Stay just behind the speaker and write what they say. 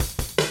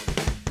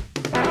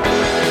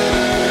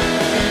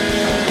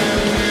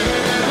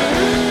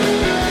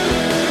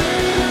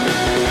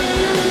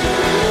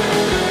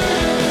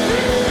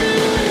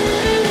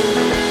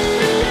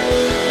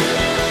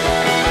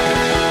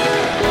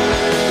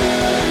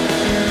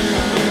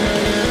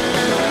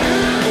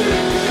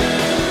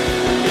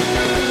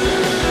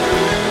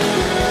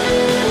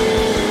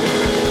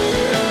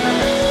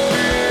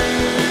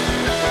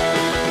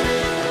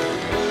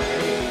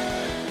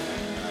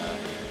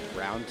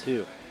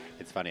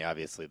funny.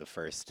 Obviously, the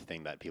first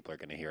thing that people are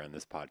going to hear on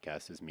this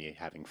podcast is me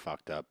having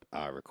fucked up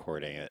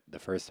recording it the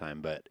first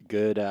time. But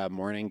good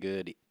morning,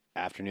 good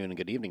afternoon, and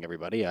good evening,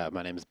 everybody.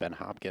 My name is Ben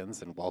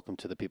Hopkins, and welcome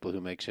to the People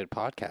Who Make Shit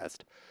podcast.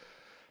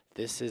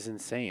 This is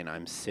insane.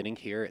 I'm sitting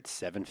here at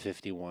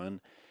 7:51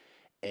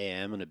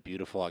 a.m. on a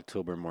beautiful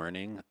October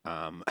morning.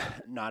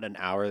 Not an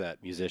hour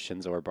that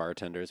musicians or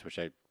bartenders,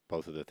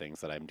 both of the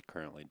things that I'm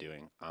currently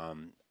doing,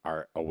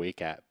 are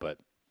awake at, but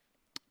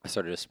I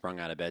sort of just sprung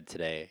out of bed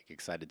today,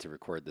 excited to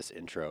record this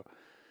intro.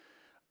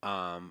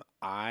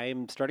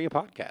 I'm starting a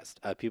podcast.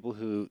 People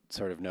who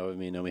sort of know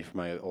me from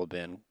my old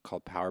band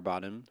called Power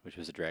Bottom, which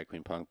was a drag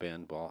queen punk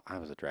band. Well, I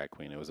was a drag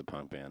queen. It was a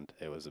punk band.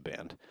 It was a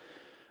band.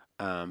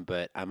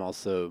 But I'm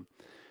also,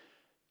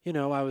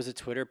 I was a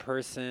Twitter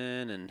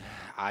person, and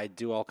I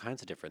do all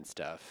kinds of different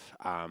stuff.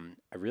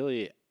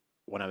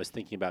 When I was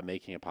thinking about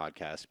making a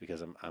podcast,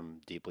 because I'm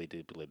deeply,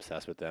 deeply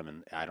obsessed with them,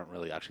 and I don't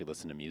really actually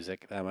listen to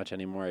music that much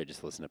anymore. I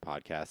just listen to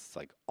podcasts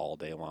like all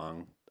day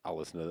long. I'll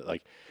listen to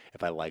it,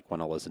 if I like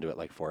one, I'll listen to it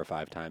like 4 or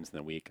 5 times in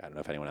a week. I don't know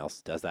if anyone else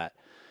does that.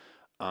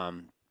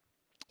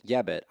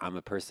 But I'm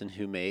a person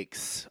who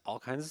makes all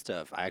kinds of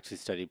stuff. I actually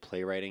studied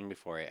playwriting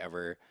before I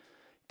ever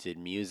did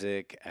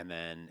music, and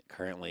then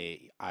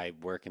currently I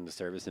work in the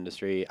service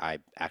industry. I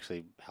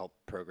actually help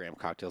program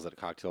cocktails at a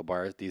cocktail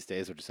bar these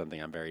days, which is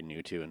something I'm very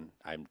new to, and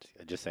I'm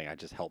just saying I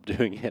just help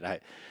doing it.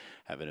 I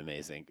have an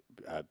amazing,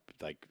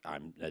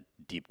 I'm a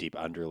deep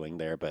underling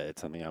there, but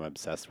it's something I'm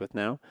obsessed with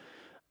now.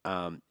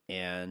 I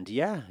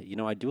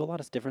do a lot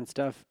of different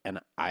stuff, and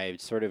I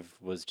sort of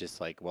was just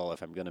like, well,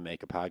 if I'm going to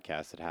make a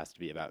podcast, it has to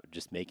be about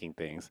just making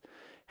things.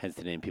 Hence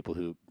the name People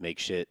Who Make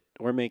Shit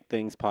or Make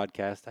Things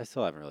podcast. I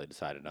still haven't really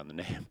decided on the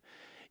name.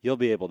 You'll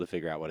be able to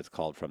figure out what it's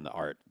called from the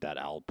art that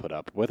I'll put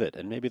up with it,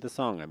 and maybe the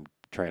song I'm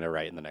trying to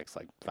write in the next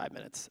 5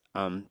 minutes.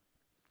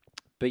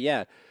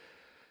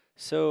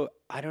 So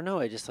I don't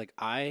know.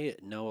 I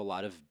know a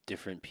lot of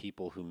different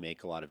people who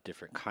make a lot of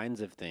different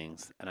kinds of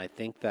things. And I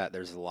think that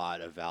there's a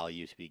lot of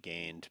value to be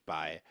gained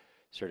by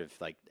sort of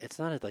it's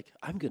not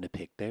I'm going to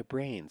pick their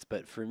brains.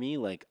 But for me,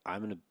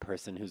 I'm a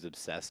person who's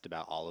obsessed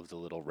about all of the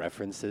little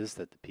references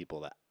that the people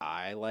that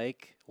I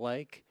like,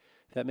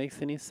 if that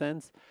makes any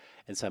sense.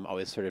 And so I'm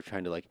always sort of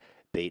trying to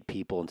bait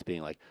people into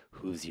being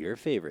who's your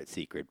favorite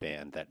secret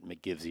band that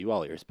gives you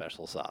all your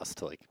special sauce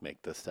to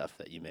make the stuff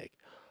that you make.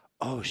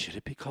 Oh, should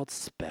it be called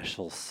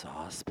Special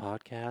Sauce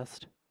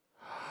Podcast?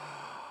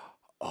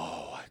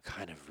 Oh, I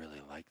kind of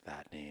really like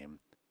that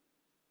name.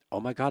 Oh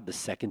my God, the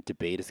second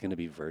debate is going to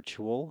be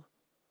virtual?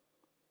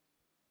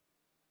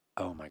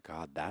 Oh my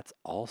God, that's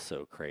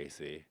also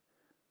crazy.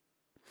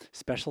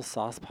 Special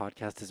Sauce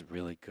Podcast is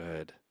really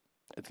good.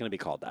 It's going to be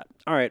called that.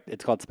 All right,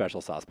 it's called Special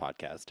Sauce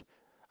Podcast.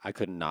 I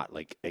could not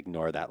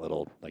ignore that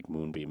little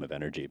moonbeam of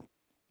energy.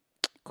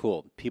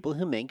 Cool. People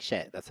Who Make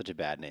Shit. That's such a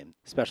bad name.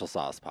 Special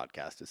Sauce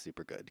Podcast is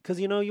super good.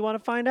 Because, you want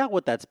to find out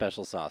what that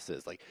special sauce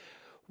is.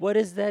 What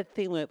is that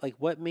thing?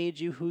 What made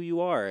you who you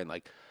are? And,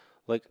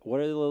 what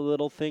are the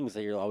little things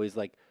that you're always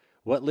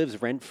what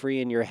lives rent-free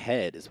in your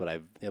head is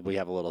what we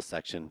have a little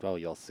section. Well,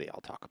 you'll see.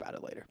 I'll talk about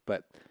it later.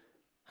 But,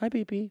 hi,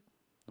 Pee-Pee.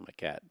 My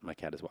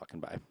cat is walking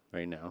by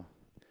right now.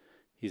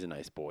 He's a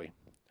nice boy.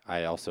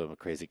 I also am a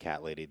crazy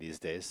cat lady these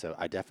days. So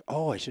I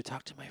should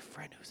talk to my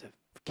friend who's a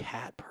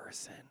cat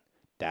person.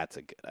 That's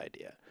a good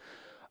idea.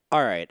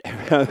 All right.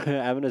 I'm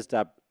going to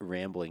stop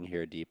rambling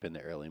here deep in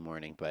the early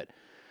morning. But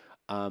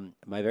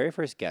my very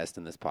first guest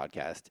in this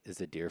podcast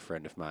is a dear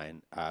friend of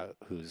mine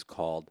who's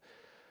called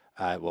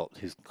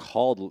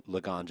Laganja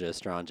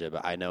Estranja,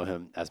 but I know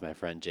him as my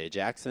friend Jay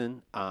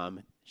Jackson.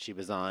 She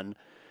was on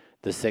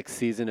the 6th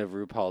season of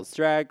RuPaul's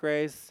Drag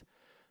Race.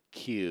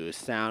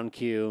 Sound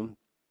cue.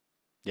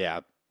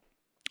 Yeah.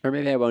 Or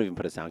maybe I won't even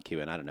put a sound cue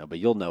in. I don't know, but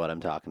you'll know what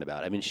I'm talking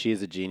about. I mean,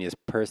 she's a genius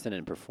person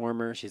and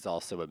performer. She's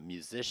also a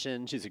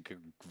musician. She's a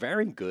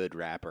very good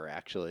rapper,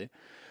 actually,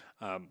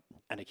 and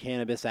a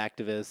cannabis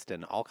activist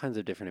and all kinds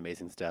of different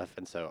amazing stuff.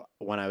 And so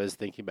when I was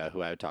thinking about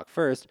who I would talk to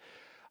first,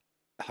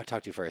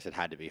 it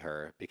had to be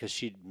her because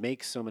she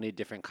makes so many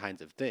different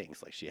kinds of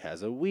things. She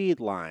has a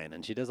weed line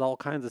and she does all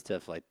kinds of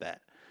stuff like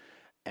that.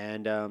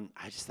 And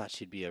I just thought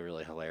she'd be a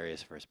really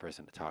hilarious first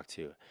person to talk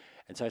to.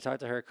 And so I talked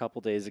to her a couple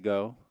days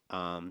ago.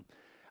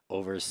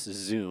 Over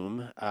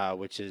Zoom,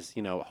 which is,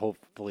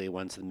 hopefully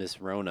once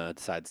Miss Rona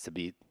decides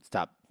to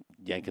stop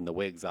yanking the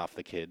wigs off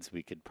the kids,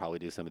 we could probably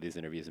do some of these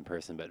interviews in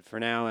person. But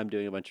for now, I'm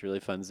doing a bunch of really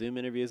fun Zoom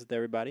interviews with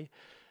everybody.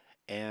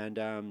 And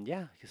I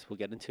guess we'll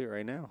get into it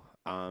right now.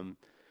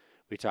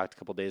 We talked a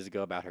couple days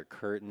ago about her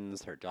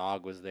curtains. Her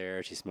dog was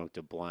there. She smoked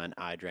a blunt.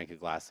 I drank a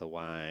glass of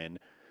wine.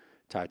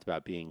 Talked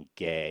about being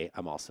gay.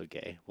 I'm also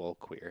gay. Well,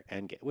 queer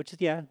and gay, which is,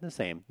 the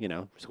same,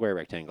 square,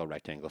 rectangle,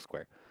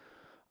 square.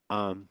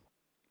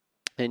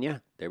 And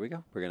there we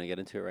go. We're going to get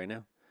into it right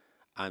now.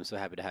 I'm so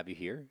happy to have you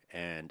here,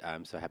 and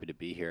I'm so happy to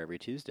be here every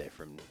Tuesday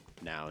from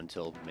now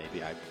until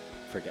maybe I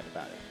forget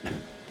about it.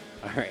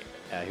 All right.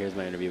 Here's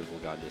my interview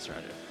with Laganja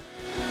Estranja.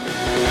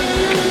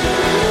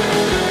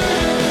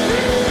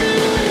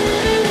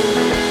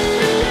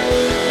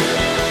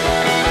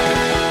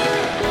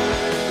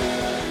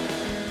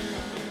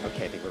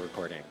 Okay, I think we're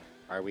recording.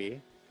 Are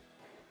we?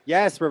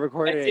 Yes, we're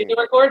recording. I see the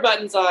record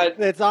button's on.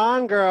 It's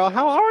on, girl.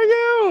 How are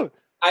you?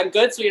 I'm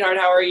good, sweetheart.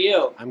 How are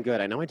you? I'm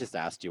good. I know I just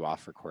asked you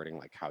off recording,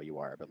 like, how you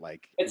are, but,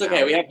 like... It's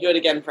okay. We have to do it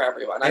again for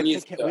everyone. I'm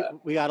used to it.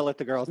 We got to let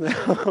the girls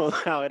know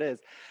how it is.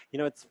 You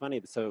know, it's funny.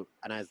 So,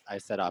 and as I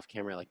said off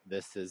camera, like,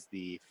 this is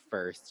the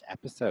first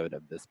episode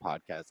of this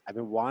podcast. I've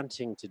been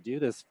wanting to do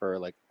this for,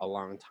 like, a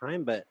long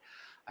time, but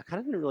I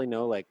kind of didn't really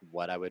know, like,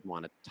 what I would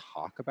want to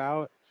talk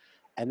about.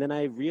 And then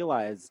I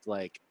realized,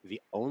 like,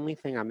 the only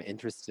thing I'm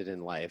interested in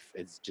life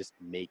is just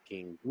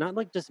making, not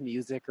like just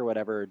music or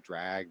whatever,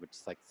 drag, but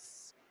just like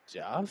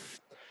stuff.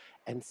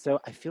 And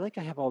so I feel like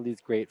I have all these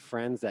great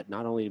friends that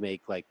not only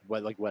make like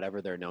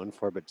whatever they're known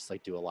for, but just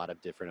like do a lot of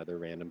different other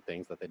random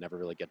things that they never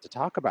really get to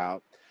talk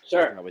about.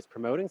 Sure. They're always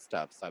promoting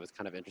stuff. So I was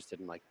kind of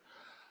interested in like,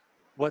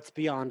 what's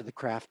beyond the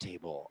craft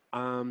table?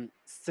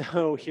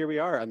 So here we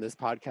are on this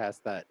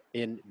podcast that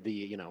in the,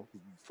 you know,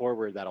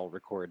 forward that I'll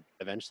record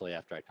eventually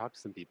after I talk to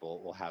some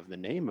people will have the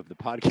name of the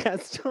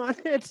podcast on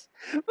it.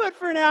 But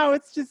for now,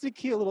 it's just a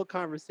cute little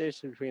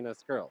conversation between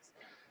us girls.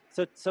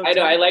 So I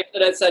know. I like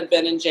that it said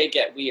Ben and Jay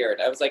Get Weird.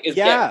 I was like, is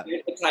Get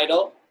Weird the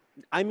title?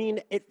 I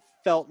mean, it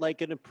felt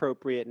like an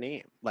appropriate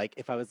name. Like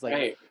if I was like,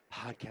 right.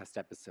 Podcast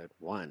episode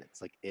 1,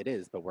 it's like, it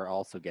is, but we're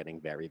also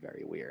getting very,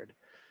 very weird.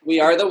 We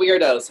are the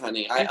weirdos,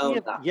 honey. I own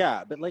that.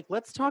 Yeah, but like,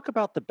 let's talk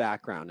about the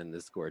background in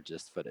this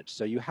gorgeous footage.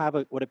 So you have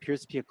what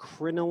appears to be a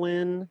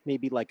crinoline,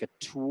 maybe like a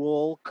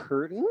tulle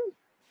curtain.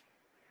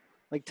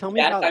 Like, tell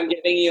me about. I'm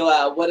giving you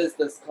what is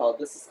this called?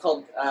 This is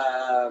called.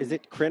 Is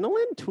it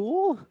crinoline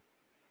tulle?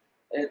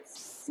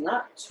 It's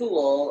not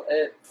tulle.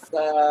 It's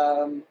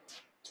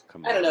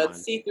I don't know.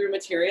 It's see-through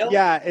material.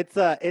 Yeah, it's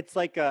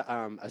like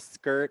a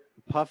skirt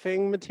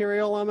puffing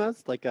material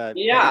almost, like a.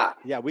 Yeah.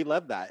 Yeah, we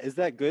love that. Is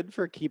that good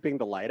for keeping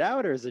the light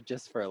out, or is it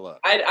just for a look?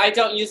 I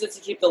don't use it to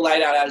keep the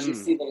light out. As you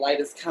see, the light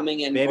is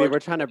coming in. Baby, we're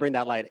trying to bring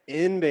that light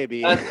in,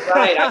 baby. That's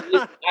right.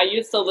 I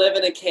used to live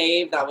in a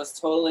cave. That was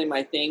totally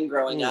my thing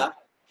growing up.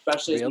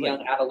 Especially as a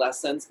young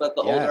adolescence, but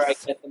the older I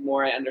get, the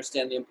more I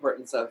understand the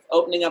importance of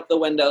opening up the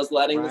windows,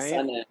 letting the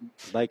sun in.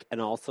 Like,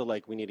 and also,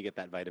 like, we need to get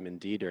that vitamin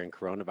D during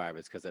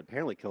coronavirus because it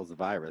apparently kills the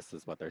virus,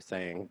 is what they're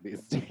saying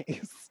these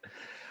days.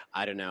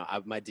 I don't know.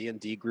 My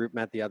D&D group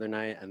met the other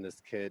night, and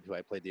this kid who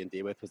I played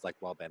D&D with was like,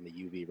 "Well, Ben, the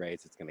UV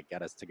rays, it's gonna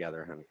get us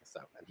together, honey." So,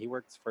 and he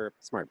works for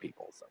smart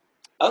people, so.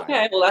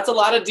 Okay, well, that's a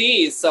lot of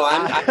D's, so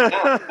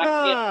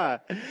I'm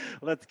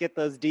Let's get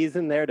those D's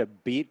in there to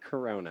beat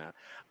Corona.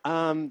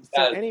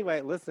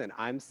 Anyway, listen,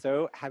 I'm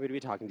so happy to be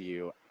talking to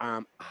you.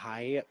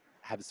 I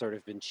have sort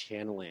of been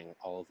channeling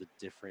all of the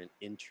different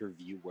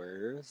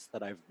interviewers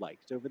that I've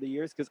liked over the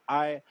years because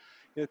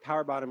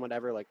Power Bottom,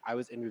 whatever, like I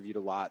was interviewed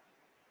a lot.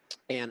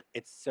 And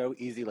it's so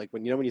easy, like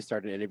when you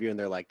start an interview and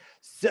they're like,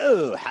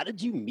 "So, how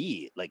did you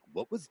meet? Like,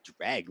 what was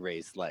Drag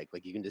Race like?"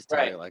 Like, you can just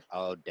tell you're like,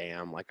 "Oh,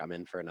 damn!" Like, I'm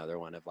in for another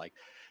one of like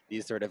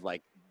these sort of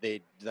like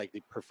the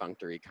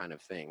perfunctory kind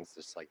of things,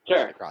 just like push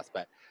it across.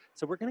 But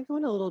so we're gonna go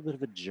on a little bit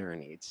of a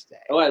journey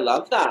today. Oh, I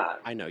love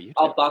that. I know you.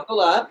 I'll buckle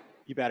up.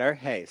 You better.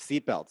 Hey,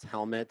 seatbelts,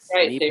 helmets,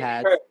 knee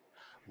pads.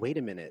 Wait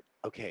a minute.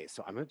 Okay,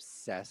 so I'm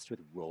obsessed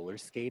with roller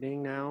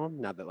skating now.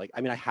 Now that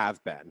I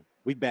have been.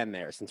 We've been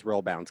there since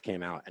Roll Bounce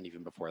came out and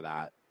even before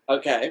that.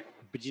 Okay.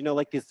 But you know,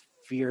 like these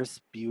fierce,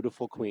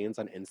 beautiful queens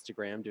on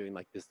Instagram doing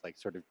like this like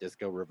sort of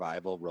disco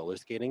revival roller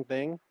skating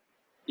thing?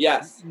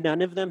 Yes.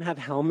 None of them have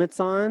helmets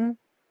on.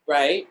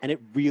 Right. And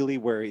it really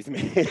worries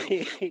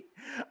me.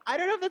 I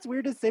don't know if that's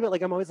weird to say, but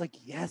like I'm always like,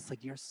 yes,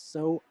 like you're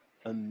so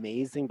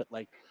amazing, but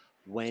like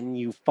when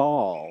you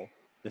fall,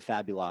 the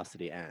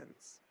fabulosity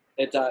ends.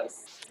 It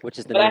does. Which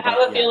is but I have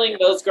a feeling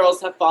those girls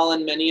have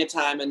fallen many a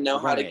time and know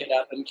how to get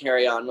up and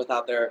carry on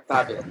without their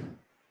fabulous.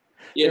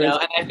 And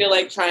I feel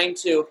like trying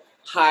to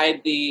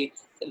hide the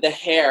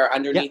hair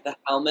underneath the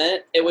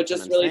helmet, it would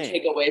just really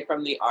take away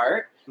from the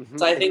art. Mm-hmm.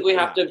 So I think we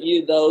have to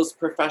view those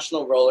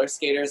professional roller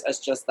skaters as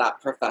just that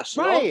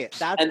professional. Right.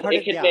 That's and they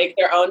can make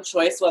their own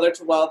choice whether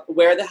to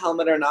wear the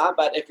helmet or not.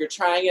 But if you're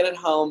trying it at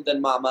home, then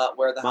mama,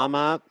 wear the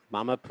helmet.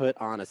 Mama put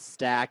on a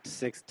stacked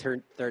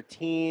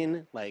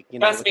 613. Like,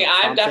 Trust me,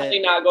 I'm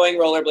definitely not going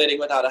rollerblading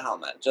without a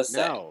helmet. Just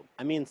saying. No.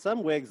 I mean,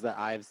 some wigs that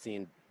I've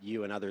seen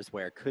you and others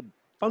wear could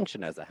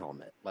function as a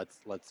helmet. Let's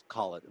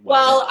call it.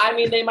 Well, I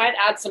mean, they might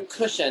add some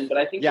cushion, but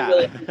I think you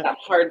really need that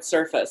hard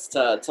surface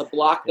to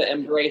block the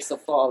embrace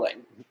of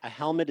falling. A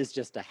helmet is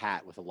just a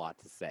hat with a lot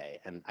to say,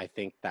 and I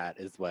think that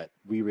is what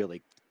we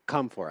really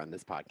come for on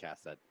this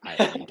podcast that I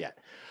didn't get.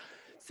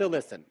 So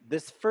listen,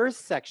 this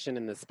first section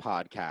in this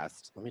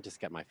podcast, let me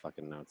just get my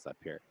fucking notes up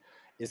here,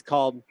 is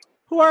called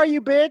 "Who Are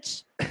You,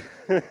 Bitch?"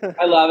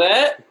 I love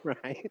it.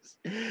 Right?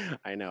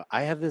 I know.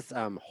 I have this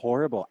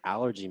horrible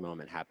allergy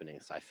moment happening,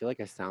 so I feel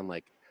like I sound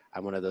like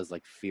I'm one of those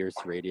like fierce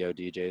radio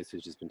DJs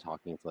who's just been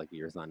talking for like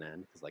years on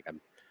end because like I'm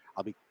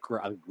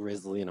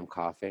grizzly and I'm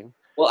coughing.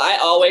 Well, I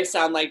always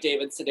sound like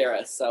David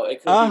Sedaris, so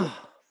it could be.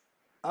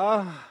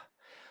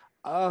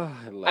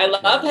 I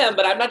love him,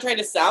 but I'm not trying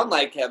to sound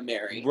like him,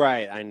 Mary.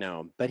 Right, I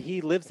know. But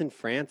he lives in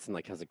France and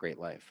like has a great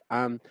life.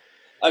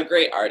 A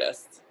great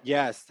artist.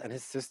 Yes, and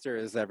his sister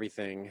is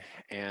everything.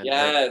 And her,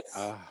 Yes.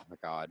 oh my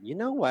God. You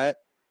know what?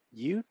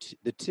 The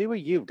two of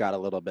you've got a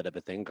little bit of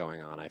a thing going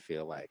on, I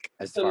feel like,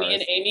 as So far me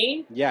and as,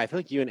 Amy, yeah, I feel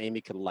like you and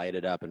Amy could light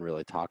it up and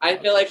really talk I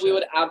about feel some like we shit.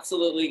 would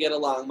absolutely get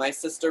along. My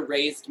sister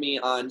raised me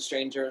on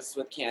Strangers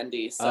with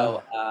Candy,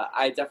 so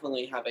I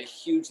definitely have a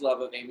huge love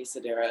of Amy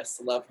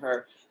Sedaris. Love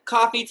her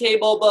coffee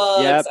table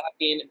books. Yep. I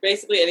mean,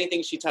 basically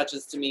anything she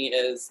touches to me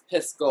is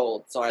piss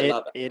gold, so I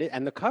love it.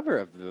 And the cover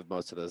of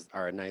most of those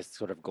are a nice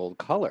sort of gold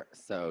color.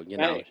 So, you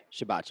know, Right.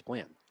 Shabbat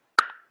plan.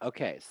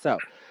 Okay, so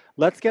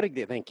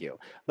thank you.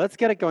 Let's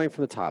get it going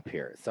from the top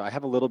here. So I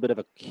have a little bit of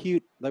a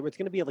cute, like it's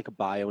going to be like a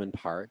bio in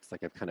parts,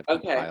 like I've kind of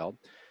Okay. compiled.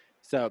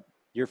 So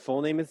your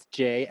full name is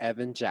J.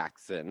 Evan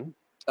Jackson.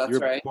 That's You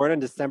were right. born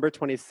on December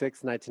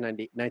 26,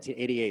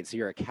 1988. So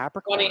you're a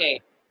Capricorn.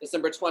 28.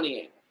 December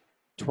 28.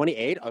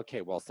 28?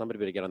 Okay, well, somebody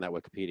better get on that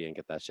Wikipedia and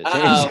get that shit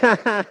Uh-oh.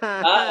 changed.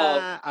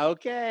 Uh-oh.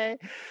 Okay.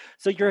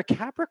 So you're a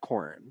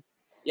Capricorn.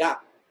 Yeah.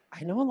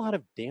 I know a lot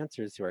of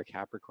dancers who are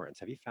Capricorns.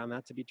 Have you found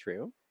that to be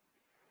true?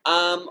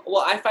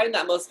 Well, I find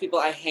that most people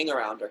I hang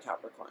around are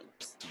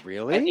Capricorns.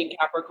 Really? I think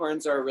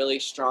Capricorns are a really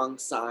strong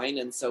sign,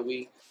 and so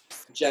we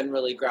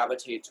generally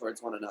gravitate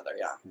towards one another.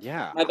 Yeah.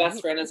 Yeah. My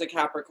best friend is a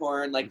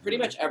Capricorn. Like pretty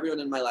Mhm. much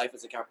everyone in my life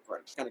is a Capricorn.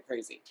 It's kind of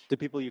crazy. Do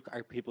people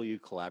you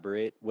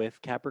collaborate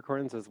with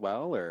Capricorns as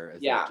well, or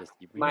is Yeah. that just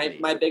really?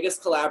 My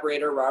biggest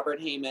collaborator,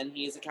 Robert Heyman,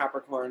 he's a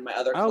Capricorn. My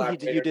other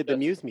collaborator, you did the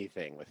Muse Me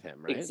thing with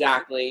him, right?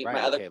 Exactly. Right,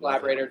 My other okay, love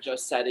collaborator, him. Joe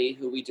Setti,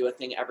 who we do a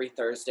thing every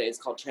Thursday, is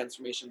called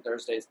Transformation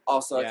Thursdays,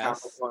 also a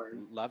Yes,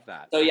 Capricorn. love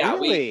that. So yeah,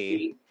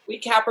 Really? we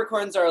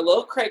Capricorns are a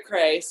little cray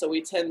cray, so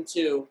we tend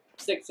to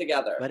stick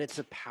together. But it's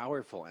a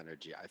powerful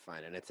energy, I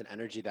find, and it's an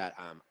energy that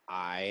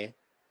I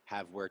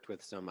have worked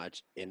with so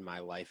much in my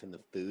life in the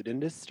food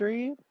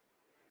industry.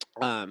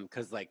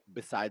 Because like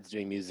besides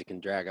doing music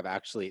and drag, I've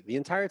actually the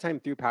entire time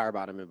through Power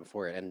Bottom and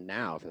before it, and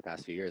now for the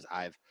past few years,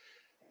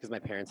 because my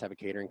parents have a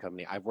catering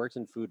company, I've worked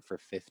in food for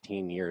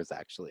 15 years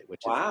actually,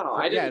 which Wow,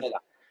 is I didn't know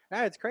that.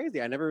 yeah, it's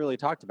crazy. I never really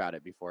talked about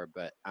it before,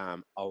 but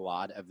a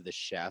lot of the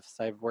chefs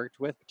I've worked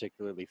with,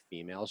 particularly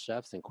female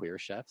chefs and queer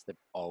chefs, they've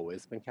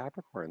always been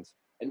Capricorns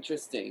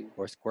Interesting.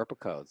 or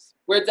Scorpicos.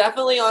 We're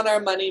definitely on our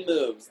money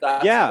moves.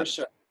 That's for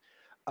sure.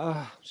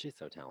 Oh, she's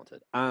so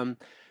talented.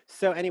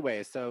 So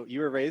anyway, so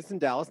you were raised in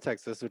Dallas,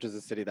 Texas, which is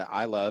a city that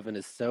I love and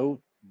is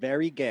so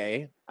very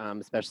gay,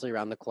 especially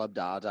around the Club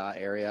Dada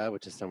area,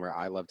 which is somewhere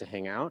I love to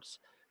hang out.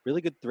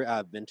 Really good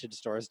vintage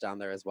stores down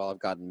there as well. I've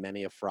gotten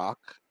many a frock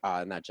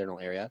in that general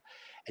area.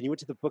 And you went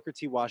to the Booker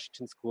T.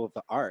 Washington School of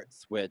the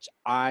Arts, which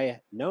I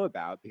know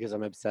about because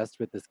I'm obsessed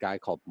with this guy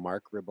called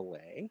Mark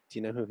Riboulet. Do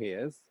you know who he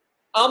is?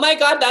 Oh my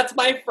God, that's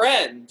my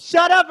friend.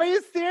 Shut up! Are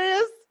you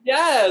serious?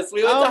 Yes,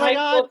 we went to high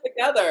school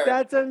together.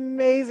 That's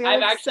amazing.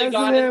 I've actually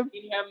gone and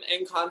seen him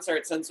in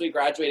concert since we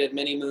graduated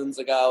many moons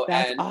ago,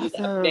 and he's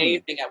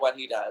amazing at what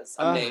he does.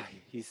 Amazing.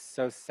 He's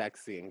so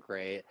sexy and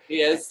great. He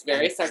is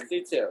very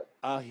sexy too.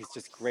 Oh, he's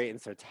just great and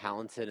so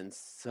talented and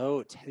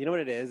so. You know what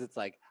it is? It's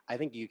like I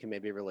think you can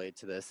maybe relate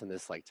to this in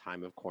this like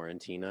time of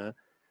quarantina.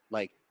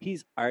 Like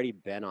he's already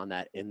been on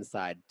that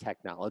inside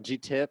technology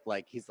tip.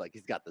 Like he's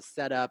got the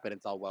setup and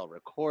it's all well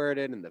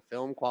recorded and the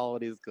film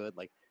quality is good.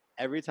 Like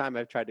every time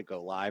I've tried to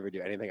go live or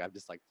do anything, I've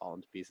just like fallen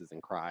to pieces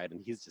and cried.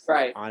 And he's just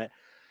like, on it.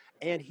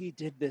 And he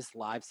did this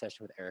live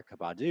session with Erykah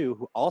Badu,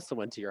 who also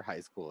went to your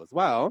high school as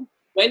well.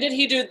 When did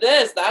he do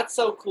this? That's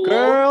so cool.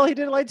 Girl, he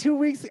did it like 2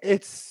 weeks.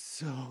 It's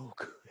so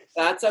good.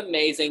 That's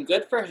amazing.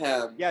 Good for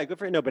him. Yeah, good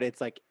for him. No, but it's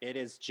like, it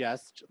is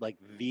just like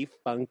the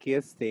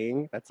funkiest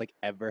thing that's like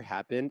ever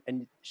happened.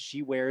 And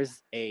she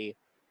wears a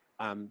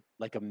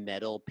like a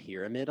metal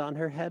pyramid on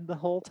her head the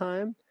whole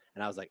time.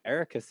 And I was like,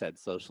 Erykah said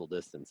social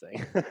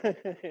distancing.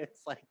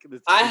 It's like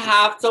this. I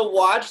have to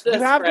watch this.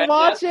 You have to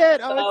watch it.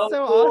 Oh, it's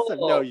so awesome.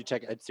 No, you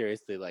check it.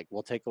 Seriously, like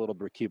we'll take a little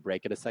cute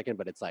break in a second,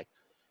 but it's like,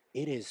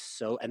 it is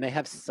so, and they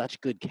have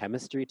such good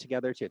chemistry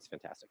together too. It's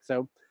fantastic.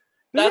 So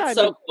that's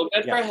so cool.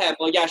 Good for him.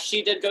 Well, yeah,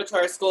 she did go to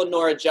our school.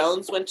 Nora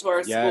Jones went to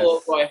our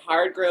school. Roy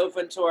Hargrove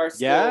went to our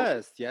school.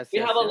 Yes. We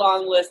have a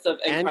long list of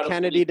incredible And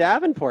Kennedy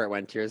Davenport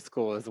went to your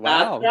school as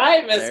well. That's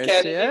right, Miss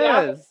Kennedy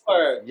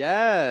Davenport.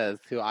 Yes,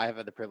 who I have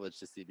had the privilege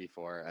to see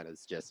before and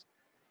is just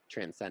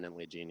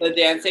transcendently genius. The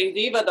dancing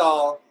diva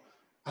doll.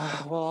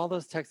 Well, all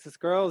those Texas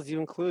girls you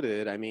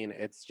included. I mean,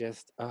 it's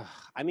just,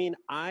 I mean,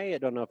 I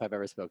don't know if I've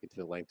ever spoken to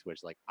the length to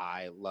which, like,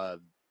 I love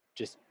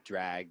just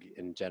drag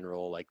in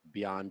general, like,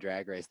 beyond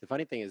Drag Race. The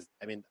funny thing is,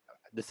 I mean,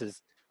 this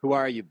is, who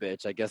are you,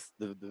 bitch? I guess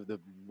the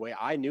way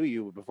I knew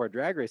you before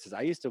Drag Race is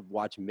I used to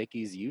watch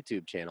Mickey's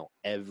YouTube channel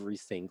every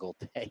single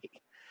day.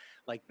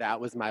 Like,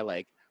 that was my,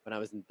 like, when I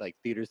was in, like,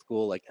 theater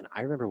school, like, and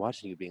I remember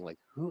watching you being like,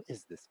 who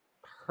is this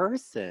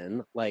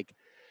person? Like,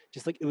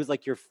 just, like, it was,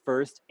 like, your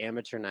first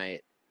amateur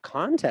night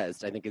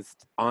contest, I think, is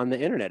on the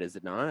internet, is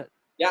it not?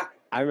 Yeah.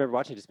 I remember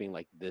watching just being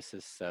like, this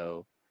is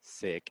so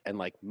sick and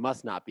like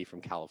must not be from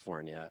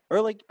California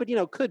or like, but you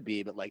know, could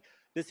be, but like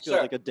this feels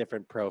like a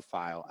different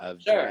profile of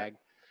drag.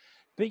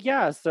 But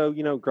yeah, so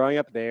growing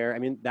up there, I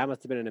mean, that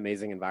must have been an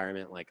amazing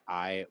environment. Like,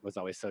 I was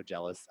always so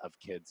jealous of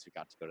kids who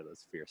got to go to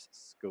those fierce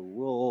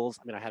schools.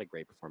 I mean, I had a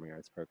great performing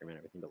arts program and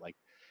everything, but like,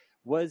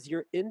 was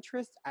your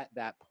interest at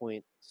that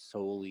point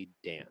solely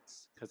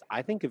dance? Because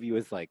I think of you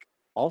as like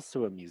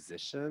also a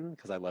musician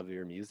because I love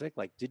your music.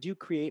 Like, did you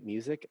create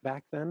music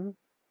back then?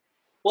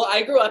 Well,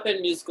 I grew up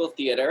in musical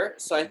theater,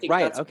 so I think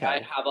Right. that's why I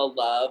Okay. have a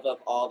love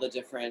of all the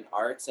different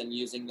arts and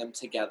using them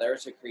together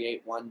to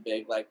create one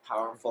big, like,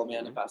 powerful Mhm.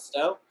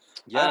 manifesto.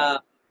 Yeah. Uh,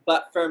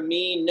 but for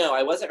me, no,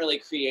 I wasn't really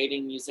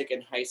creating music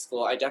in high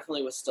school. I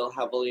definitely was still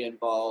heavily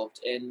involved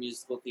in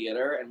musical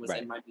theater and was in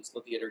Right. my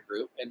musical theater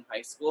group in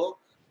high school.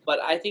 But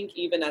I think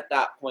even at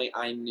that point,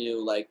 I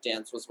knew like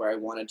dance was where I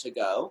wanted to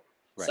go.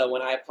 Right. So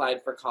when I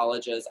applied for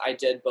colleges, I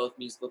did both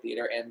musical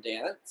theater and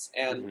dance,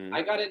 and Hmm.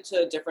 I got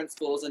into different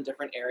schools in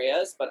different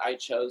areas. But I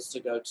chose to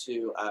go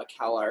to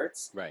Cal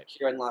Arts Right.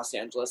 here in Los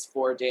Angeles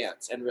for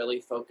dance and really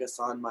focus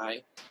on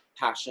my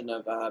passion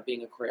of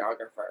being a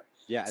choreographer.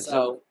 Yeah. And so,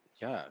 So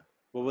yeah.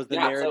 What was the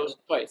yeah, so it narrative? was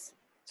a choice.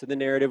 So the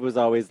narrative was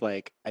always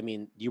like, I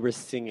mean, you were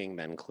singing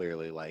then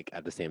clearly, like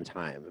at the same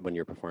time when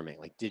you're performing.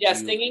 Like, did Yeah,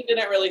 you? singing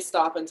didn't really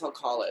stop until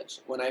college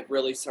when I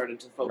really started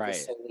to focus Right.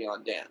 solely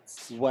on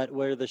dance. What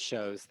were the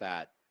shows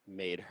that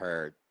made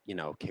her,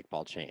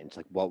 kickball change?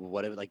 Like,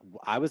 like,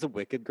 I was a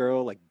Wicked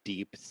girl, like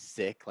deep,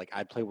 sick. Like,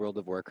 I'd play World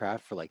of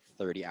Warcraft for like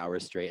 30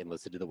 hours straight and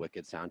listen to the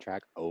Wicked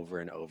soundtrack over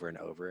and over and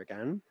over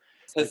again.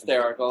 It's Like,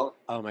 hysterical.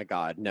 oh my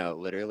God, no,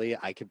 literally,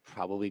 I could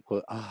probably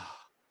quote, oh,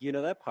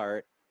 that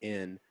part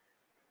in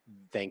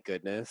Thank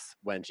Goodness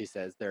when she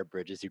says, there are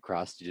bridges you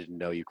crossed you didn't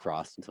know you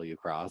crossed until you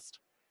crossed.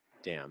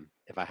 Damn,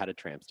 if I had a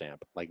tramp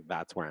stamp, like,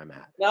 that's where I'm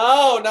at.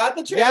 No, not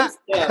the Yeah.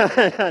 tramp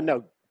stamp.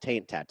 No,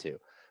 taint tattoo.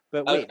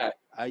 But wait,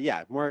 Okay,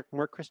 yeah, more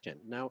Christian.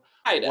 Now,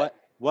 hide it.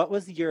 what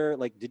was your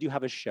like? Did you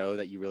have a show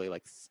that you really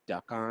like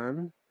stuck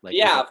on? Like, was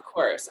Yeah, it of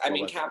course. I what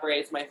mean, was it? Cabaret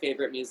is my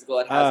favorite musical.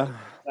 It has Uh, been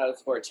since I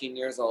was 14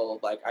 years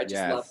old. Like, I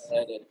just love yes,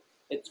 it. And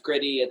it's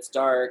gritty, it's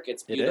dark,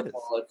 it's it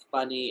beautiful, is. it's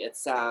funny, it's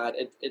sad.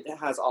 It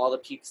has all the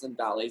peaks and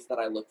valleys that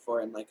I look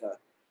for in like a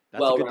That's a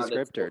good well-rounded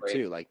descriptor story.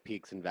 too, like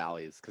peaks and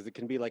valleys, because it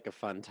can be like a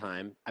fun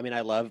time. I mean, I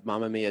love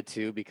Mamma Mia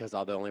too, because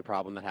all the only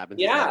problem that happens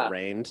is that it Yeah.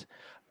 rained.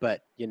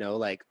 But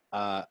like,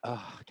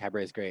 oh,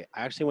 Cabaret is great.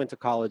 I actually went to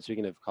college.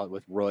 Speaking of college,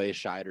 with Roy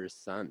Scheider's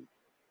son,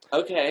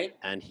 Okay.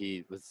 and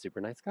he was a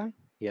super nice guy.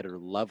 He had a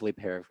lovely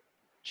pair of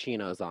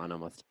chinos on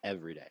almost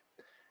every day.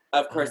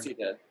 Of course Um, you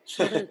did.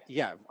 so then,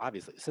 yeah,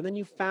 obviously. So then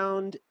you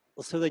found.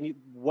 So then you,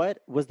 what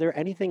was there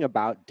anything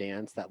about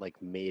dance that like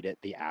made it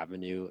the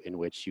avenue in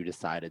which you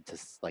decided to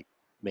like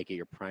make it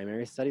your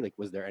primary study? Like,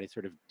 was there any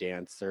sort of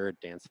dance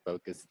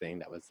focused thing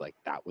that was like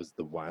that was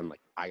the one?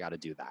 Like, I got to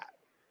do that.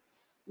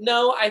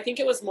 No, I think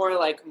it was more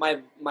like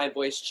my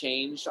voice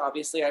changed.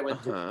 Obviously, I Uh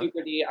went through huh.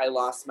 puberty. I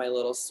lost my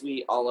little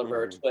sweet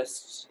Oliver Mm-hmm.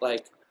 Twist,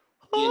 like,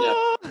 you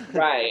know,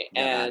 right.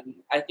 Yeah, that. And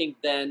I think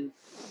then,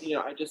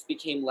 I just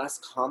became less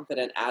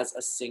confident as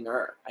a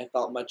singer. I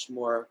felt much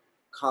more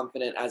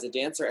confident as a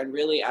dancer and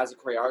really as a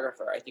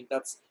choreographer. I think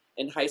that's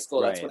in high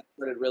school, that's when Right. I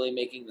started really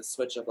making the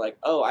switch of like,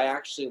 oh, I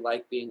actually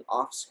like being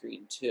off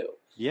screen too,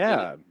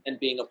 Yeah. and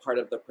being a part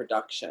of the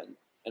production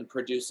and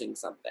producing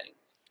something.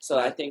 So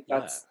And I I. think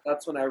Yeah.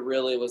 that's when I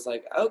really was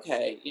like,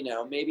 okay,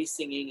 maybe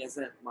singing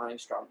isn't my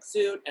strong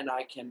suit, and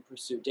I can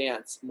pursue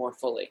dance more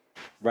fully.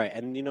 Right.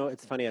 And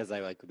it's funny as I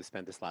like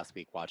spent this last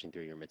week watching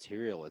through your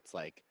material, it's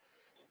like,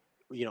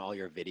 all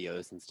your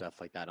videos and stuff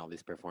like that, all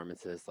these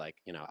performances, like,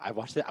 I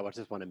watched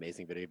this one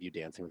amazing video of you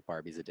dancing with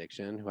Barbie's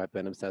Addiction, who I've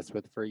been obsessed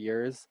with for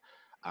years.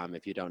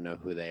 If you don't know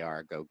who they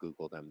are, go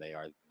Google them. They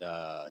are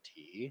the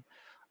T.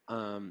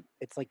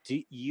 It's like,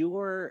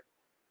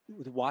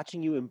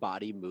 watching you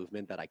embody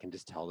movement that I can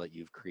just tell that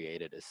you've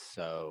created is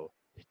so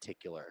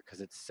particular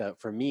because it's so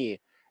for me.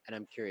 And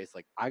I'm curious,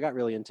 like I got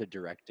really into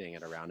directing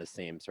at around the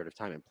same sort of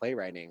time and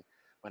playwriting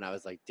when I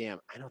was like, damn,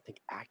 I don't think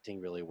acting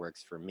really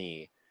works for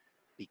me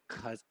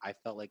because I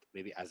felt like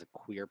maybe as a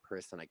queer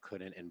person, I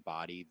couldn't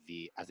embody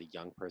as a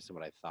young person,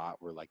 what I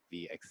thought were like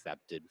the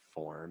accepted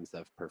forms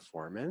of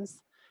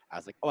performance. I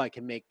was like, oh, I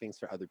can make things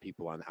for other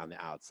people on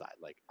the outside.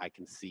 Like I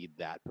can see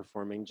that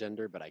performing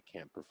gender, but I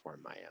can't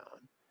perform my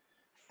own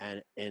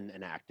and in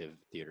an active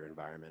theater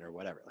environment or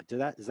whatever. Like, does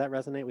that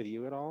resonate with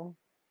you at all?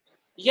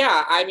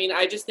 Yeah, I mean,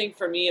 I just think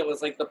for me, it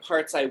was like the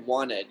parts I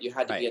wanted. You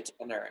had to be Right.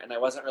 a tenor, and I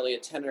wasn't really a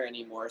tenor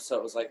anymore. So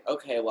it was like,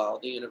 okay, well,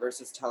 the universe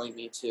is telling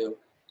me to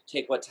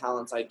take what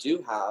talents I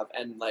do have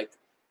and like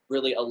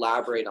really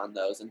elaborate on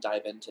those and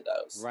dive into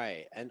those.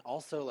 Right. And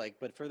also, like,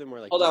 but furthermore,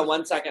 like, Hold on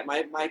one second.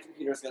 My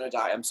computer's gonna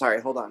die. I'm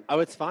sorry. Hold on. oh,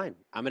 it's fine.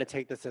 I'm going to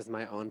take this as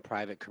my own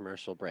private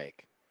commercial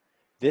break.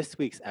 This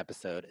week's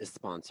episode is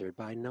sponsored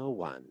by no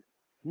one.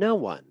 No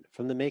one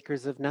from the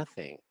makers of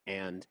nothing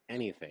and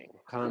anything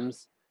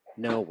comes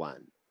no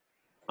one.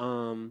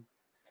 Um,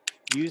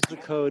 use the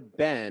code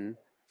Ben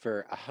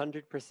for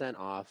 100%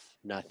 off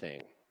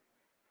nothing.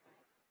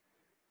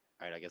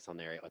 All right, I guess I'll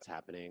narrate what's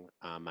happening.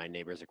 My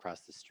neighbor's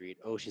across the street.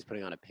 Oh, she's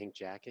putting on a pink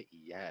jacket.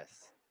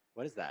 Yes.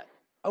 What is that?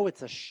 Oh,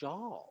 it's a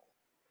shawl.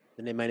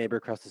 My neighbor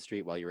across the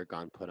street while you were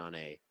gone put on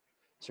a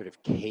sort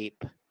of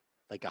cape,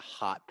 like a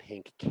hot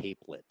pink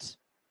capelet.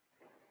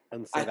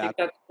 And so I think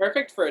that's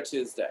perfect for a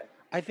Tuesday.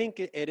 I think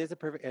it is a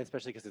perfect,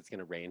 especially because it's going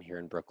to rain here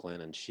in Brooklyn,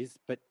 and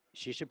but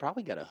she should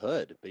probably get a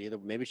hood. But either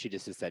maybe she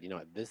just said, you know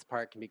what, this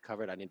part can be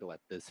covered. I need to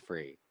let this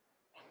free.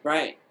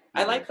 Right.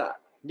 I like that.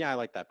 Yeah, I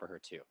like that for her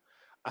too.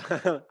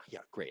 Yeah,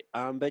 great.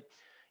 But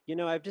you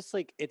know, I've just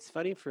like, it's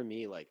funny for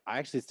me. Like, I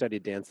actually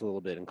studied dance a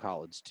little bit in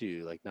college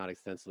too, like not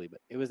extensively,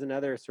 but it was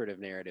another sort of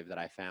narrative that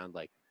I found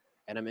like,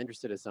 and I'm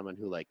interested as someone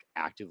who like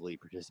actively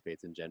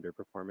participates in gender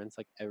performance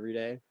like every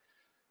day.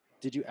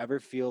 Did you ever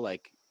feel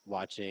like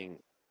watching?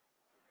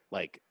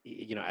 Like,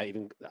 you know, I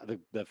even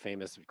the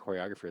famous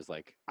choreographers,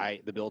 like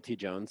the Bill T.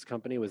 Jones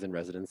Company was in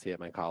residency at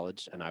my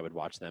college, and I would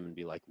watch them and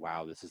be like,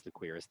 wow, this is the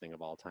queerest thing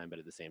of all time. But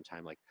at the same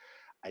time, like,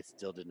 I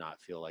still did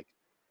not feel like,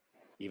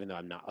 even though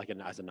I'm not like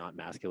as a not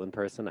masculine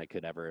person, I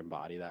could ever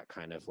embody that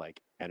kind of like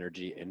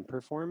energy in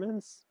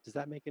performance. Does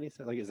that make any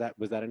sense? Like,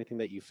 was that anything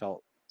that you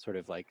felt sort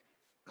of like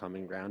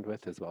common ground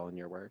with as well in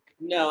your work?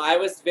 No, I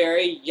was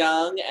very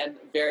young and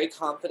very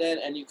confident,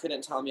 and you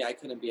couldn't tell me I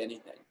couldn't be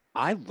anything.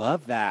 I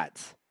love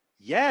that.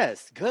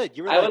 Yes, good.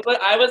 You were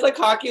I was a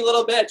cocky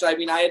little bitch. I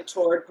mean, I had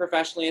toured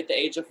professionally at the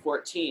age of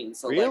 14,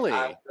 so really?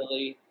 like I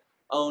really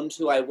owned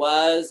who I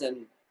was,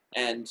 and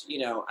you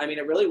know, I mean,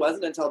 it really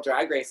wasn't until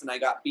Drag Race and I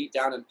got beat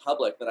down in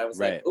public that I was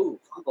like, "Ooh,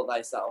 humble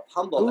thyself,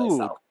 humble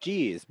thyself."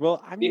 Geez.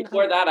 Well, I mean,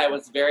 before that, I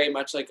was very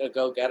much like a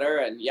go-getter,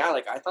 and yeah,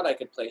 like I thought I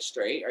could play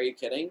straight. Are you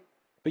kidding?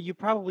 But you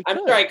probably could.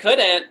 I'm sure I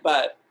couldn't,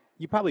 but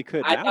you probably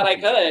could. I thought I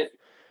could.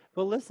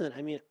 Well, listen,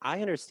 I mean,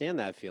 I understand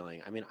that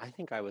feeling. I mean, I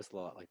think I was a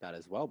lot like that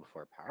as well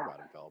before Power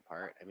Bottom fell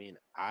apart. I mean,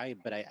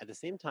 but at the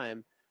same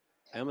time,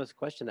 I almost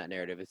question that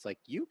narrative. It's like,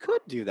 you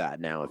could do that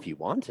now if you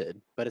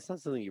wanted, but it's not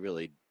something you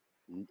really,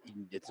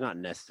 it's not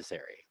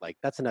necessary. Like,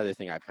 that's another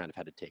thing I've kind of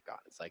had to take on.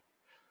 It's like,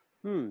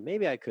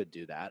 maybe I could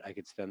do that. I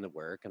could spend the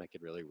work and I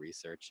could really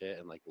research it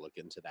and like look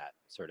into that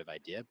sort of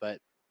idea, but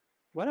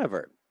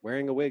whatever.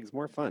 Wearing a wig's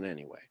more fun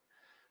anyway.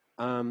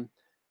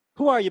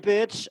 Who are you,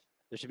 bitch?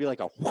 There should be like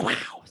a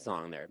wow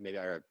song there. Maybe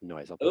I heard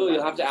noise. Oh,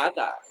 you'll have to add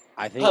that.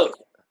 I think.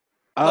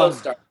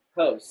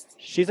 Post.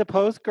 She's a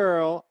post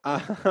girl.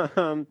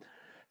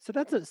 So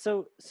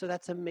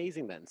that's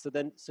amazing then.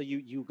 So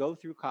you go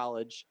through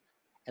college,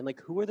 and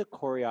like, who are the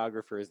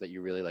choreographers that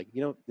you really like?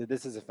 You know,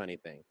 this is a funny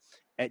thing.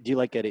 Do you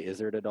like Eddie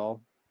Izzard at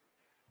all?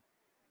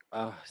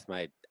 Oh, it's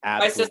my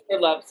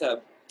sister loves him.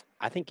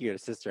 I think your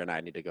sister and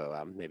I need to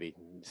go maybe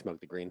smoke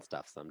the green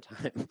stuff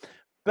sometime.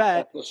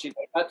 But well, she does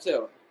that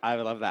too. I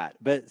would love that.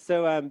 But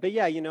but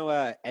yeah, you know,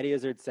 Eddie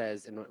Izzard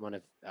says in one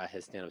of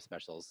his stand-up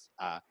specials,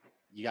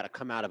 you got to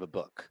come out of a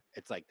book.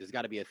 It's like, there's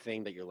got to be a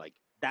thing that you're like,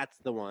 that's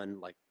the one,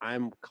 like,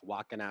 I'm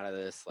walking out of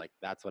this, like,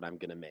 that's what I'm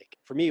going to make.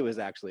 For me, it was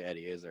actually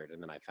Eddie Izzard,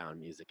 and then I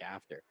found music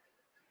after.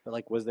 But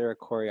like, was there a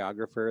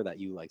choreographer that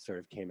you like sort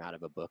of came out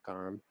of a book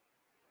on?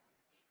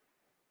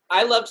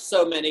 I loved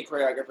so many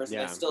choreographers, and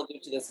I still do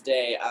to this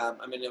day.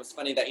 I mean, it was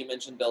funny that you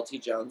mentioned Bill T.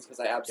 Jones,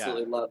 because I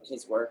absolutely loved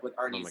his work with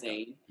Arnie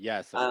Zane.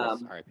 Yes, of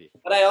course, R.I.P.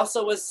 But I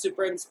also was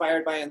super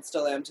inspired by, and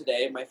still am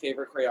today, my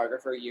favorite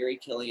choreographer, Yuri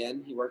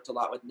Killian. He worked a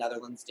lot with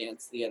Netherlands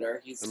Dance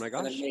Theater. He's an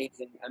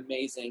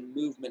amazing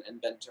movement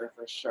inventor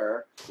for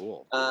sure.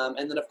 Cool.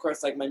 And then, of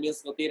course, like my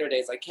musical theater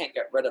days, I can't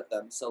get rid of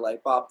them. So,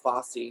 like, Bob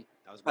Fosse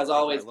has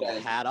always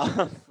been. Hat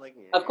off. Like,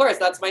 of course,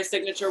 that's my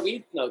signature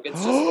weed smoke.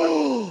 It's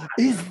just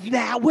is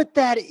that what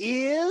that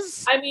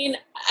is? I mean,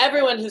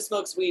 everyone who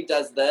smokes weed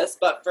does this,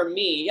 but for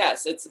me,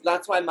 yes,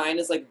 that's why mine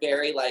is like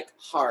very like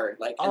hard,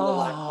 like in the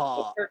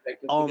line.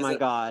 Perfect. Oh my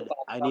god,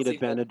 I need a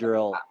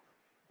Benadryl.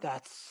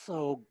 That's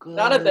so good.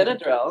 Not a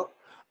Benadryl.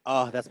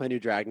 Oh, that's my new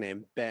drag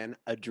name,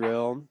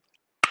 Benadryl.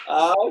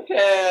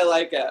 Okay, I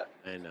like it.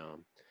 I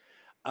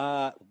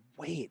know.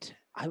 Wait.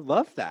 I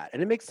love that.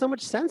 And it makes so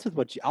much sense with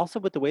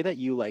with the way that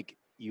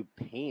you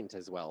paint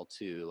as well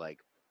too. Like,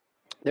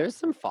 there's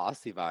some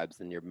Fosse vibes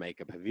in your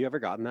makeup. Have you ever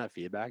gotten that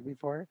feedback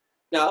before?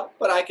 No,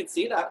 but I could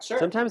see that, sure.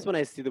 Sometimes when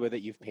I see the way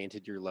that you've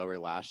painted your lower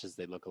lashes,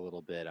 they look a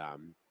little bit,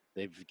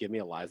 they give me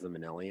a Liza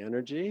Minnelli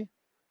energy.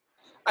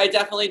 I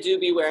definitely do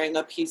be wearing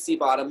a PC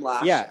bottom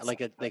lash. Yeah, what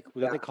do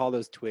they call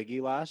those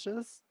twiggy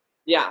lashes?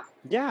 Yeah.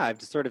 Yeah, I've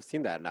just sort of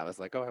seen that, and I was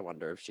like, oh, I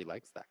wonder if she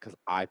likes that, because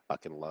I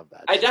fucking love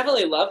that. I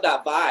definitely love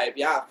that vibe,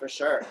 yeah, for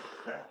sure.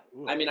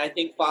 I mean, I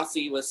think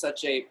Fosse was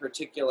such a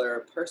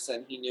particular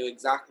person. He knew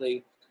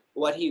exactly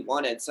what he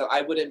wanted, so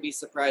I wouldn't be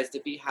surprised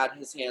if he had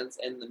his hands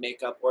in the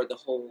makeup or the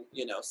whole,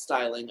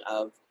 styling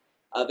of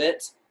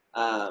it.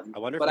 I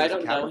wonder but I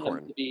don't know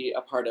him to be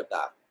a part of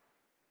that.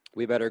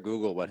 We better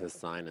Google what his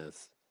sign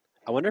is.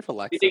 I wonder if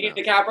Alexa You think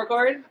he's a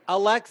Capricorn?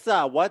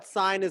 Alexa, what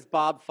sign is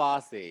Bob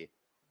Fosse?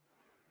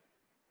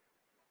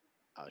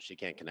 Oh, she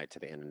can't connect to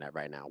the internet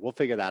right now. We'll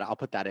figure that out. I'll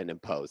put that in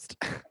post.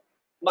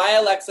 My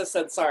Alexa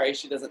said sorry.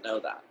 She doesn't know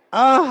that.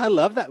 Oh, I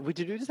love that.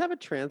 Did you just have a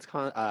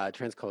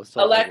transcoastal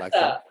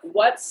Alexa,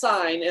 what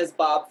sign is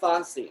Bob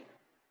Fosse?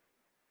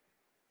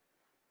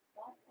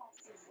 Bob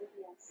Fosse's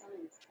zodiac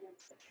sign is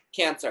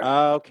Cancer. Cancer.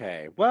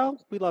 Okay. Well,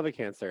 we love a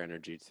Cancer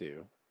energy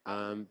too.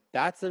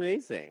 That's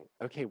amazing.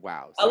 Okay,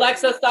 wow. Sorry.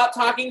 Alexa, stop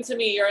talking to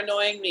me. You're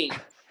annoying me.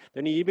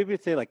 There need to be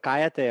say like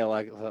 "cállate" or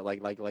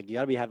like you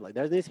gotta be having like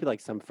there needs to be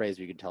like some phrase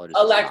where you can tell her to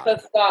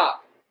Alexa,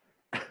 stop.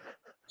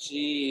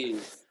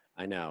 Jeez.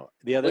 I know.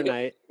 The other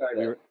night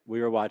started.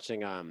 we were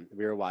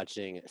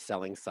watching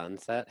Selling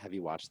Sunset. Have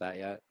you watched that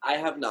yet? I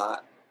have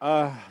not.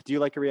 Do you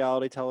like a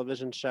reality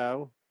television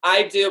show?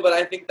 I do, but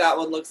I think that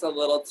one looks a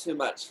little too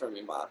much for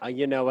me, Ma.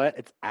 You know what?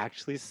 It's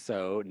actually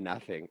so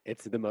nothing.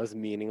 It's the most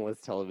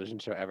meaningless television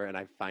show ever, and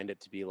I find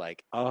it to be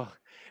like, oh,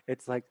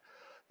 it's like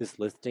this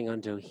listing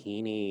on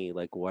Doheny.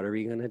 Like, what are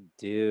we gonna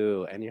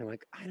do? And you're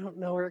like, I don't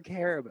know or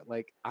care, but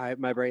like,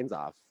 my brain's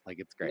off. Like,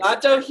 it's great.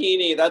 Not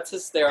Doheny. That's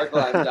hysterical.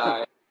 I'm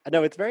dying.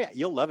 No, it's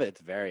you'll love it.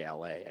 It's very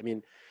LA. I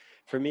mean,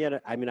 for me, I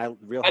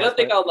don't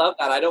think I'll love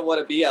that. I don't want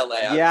to be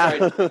LA.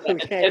 Yeah.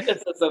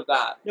 Antithesis of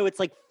that. No, it's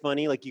like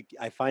funny. Like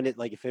I find it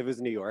like if it was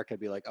New York,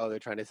 I'd be like, oh, they're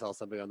trying to sell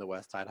something on the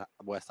West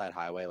Side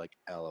Highway, like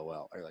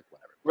LOL or like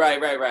whatever.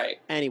 Right.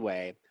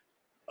 Anyway,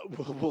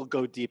 we'll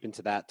go deep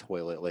into that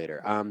toilet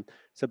later.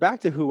 So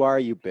back to Who Are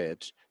You,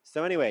 Bitch?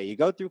 So anyway, you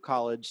go through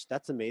college.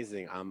 That's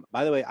amazing.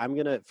 By the way,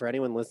 for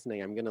anyone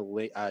listening, I'm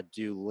gonna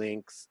do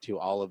links to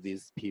all of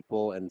these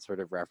people and sort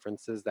of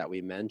references that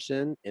we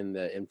mention in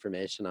the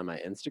information on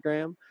my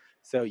Instagram.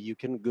 So you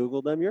can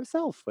Google them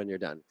yourself when you're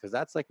done, because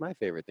that's like my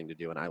favorite thing to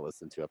do when I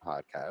listen to a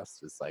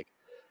podcast. Is like,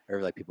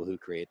 or like people who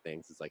create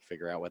things, is like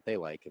figure out what they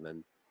like and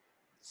then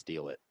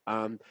steal it.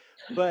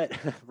 But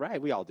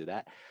right, we all do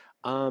that.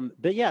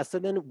 But yeah, so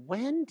then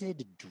when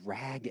did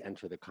drag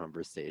enter the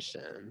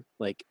conversation?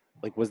 Like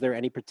was there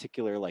any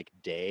particular like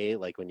day,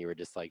 like when you were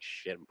just like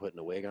shit, I'm putting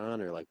a wig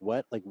on, or like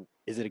what? Like,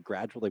 is it a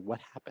gradual, like what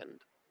happened?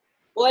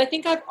 Well, I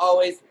think I've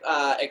always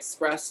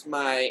expressed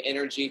my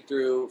energy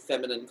through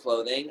feminine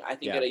clothing. I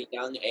think at a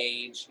young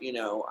age,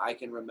 I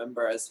can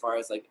remember as far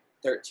as like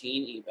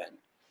 13 even,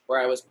 where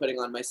I was putting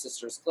on my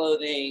sister's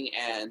clothing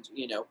and,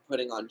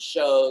 putting on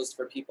shows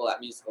for people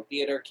at musical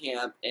theater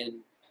camp and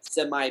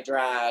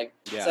semi-drag.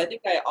 Yeah. So I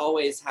think I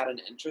always had an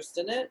interest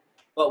in it.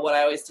 But what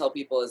I always tell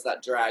people is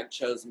that drag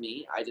chose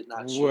me. I did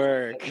not choose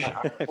work.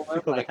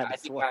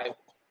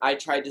 I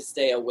tried to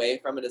stay away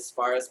from it as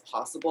far as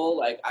possible.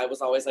 Like I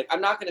was always like,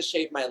 I'm not going to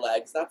shave my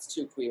legs. That's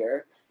too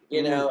queer,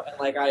 And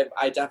like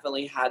I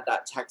definitely had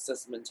that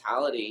Texas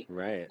mentality,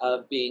 right,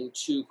 of being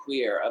too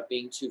queer, of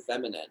being too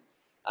feminine.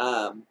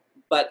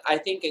 But I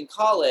think in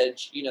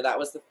college, that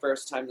was the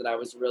first time that I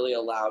was really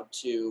allowed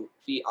to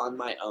be on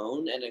my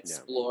own and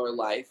explore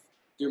life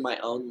through my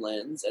own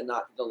lens and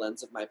not the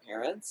lens of my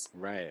parents.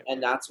 Right.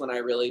 And that's when I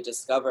really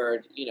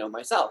discovered,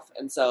 myself.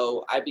 And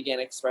so I began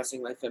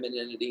expressing my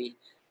femininity,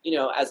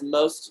 as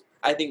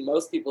I think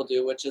most people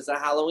do, which is a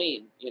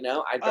Halloween,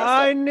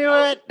 I knew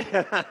it.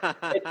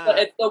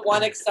 It's the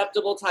one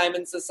acceptable time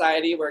in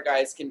society where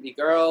guys can be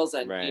girls.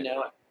 And, right.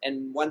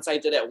 And once I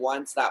did it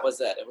once, that was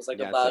it. It was like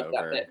a bug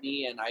that bit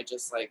me, and I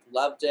just like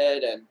loved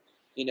it. And,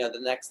 the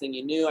next thing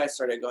you knew, I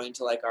started going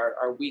to like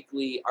our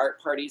weekly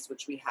art parties,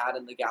 which we had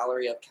in the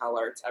gallery of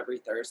CalArts every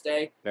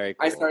Thursday. Very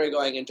cool. I started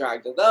going and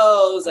drag to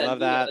those. I love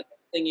that. The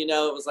next thing it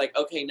was like,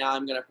 okay, now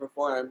I'm going to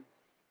perform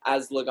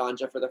as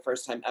Laganja for the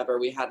first time ever.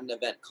 We had an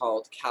event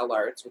called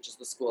CalArts, which is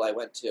the school I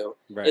went to,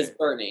 is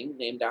burning,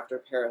 named after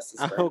Paris.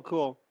 Oh,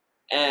 cool.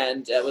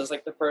 And it was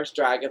like the first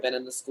drag event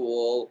in the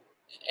school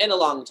in a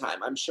long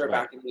time. I'm sure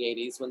back in the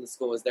 80s when the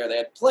school was there, they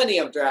had plenty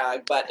of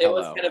drag, but it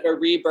was kind of a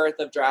rebirth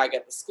of drag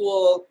at the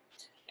school.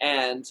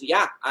 And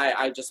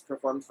I just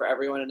performed for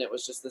everyone, and it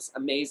was just this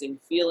amazing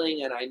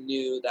feeling, and I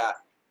knew that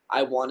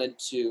I wanted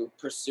to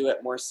pursue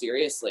it more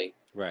seriously.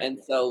 Right.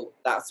 And so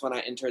that's when I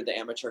entered the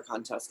amateur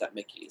contest at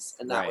Mickey's,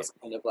 and that was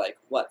kind of like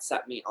what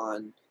set me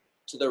on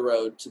to the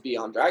road to be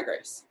on Drag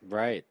Race.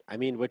 Right. I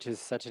mean, which is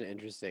such an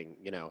interesting,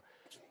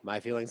 my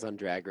feelings on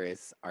Drag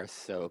Race are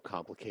so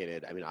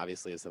complicated. I mean,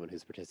 obviously, as someone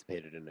who's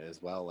participated in it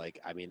as well, like,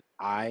 I mean,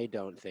 I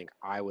don't think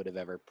I would have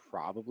ever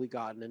probably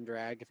gotten in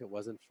drag if it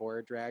wasn't for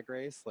a Drag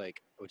Race,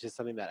 like, which is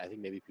something that I think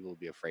maybe people would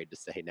be afraid to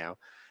say now.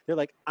 They're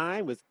like,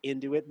 I was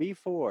into it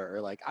before,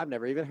 or like, I've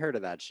never even heard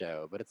of that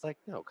show. But it's like,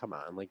 no, come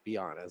on, like, be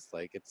honest.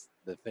 Like, it's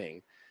the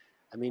thing.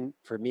 I mean,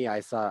 for me, I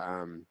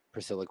saw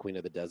Priscilla, Queen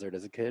of the Desert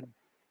as a kid,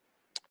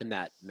 and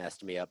that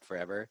messed me up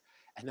forever.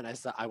 And then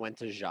I went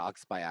to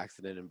Jacques by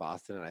accident in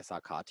Boston, and I saw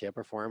Katya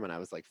perform, and I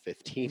was like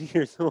 15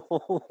 years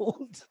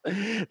old.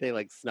 They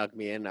like snuck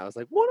me in, and I was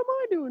like, what am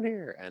I doing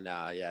here? And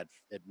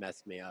it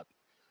messed me up.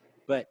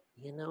 But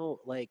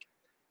like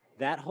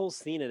that whole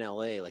scene in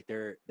LA, like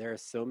there are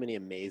so many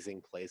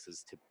amazing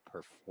places to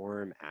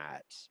perform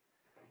at.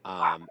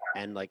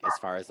 And like as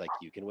far as like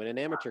you can win an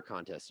amateur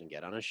contest and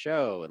get on a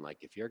show, and like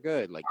if you're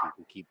good, like you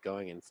can keep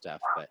going and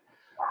stuff. But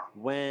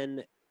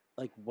when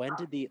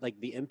did the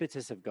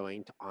impetus of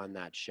going on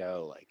that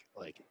show,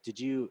 like did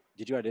you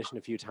audition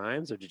a few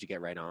times, or did you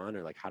get right on,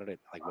 or like how did it,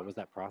 like what was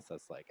that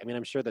process like? I mean,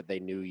 I'm sure that they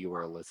knew you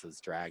were Alyssa's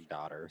drag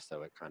daughter,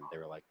 so they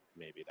were like,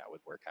 maybe that would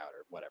work out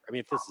or whatever. I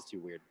mean, if this is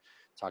too weird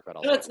to talk about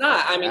all no, it's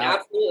not. I mean,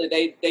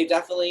 absolutely. They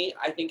definitely,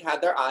 I think,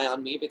 had their eye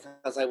on me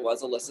because I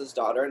was Alyssa's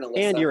daughter, and Alyssa.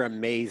 And you're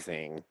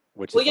amazing,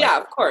 which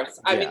of course.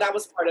 I mean, that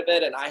was part of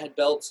it, and I had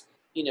built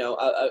you know,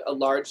 a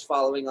large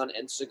following on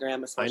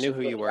Instagram, especially who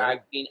for you the were.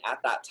 drag scene at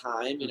that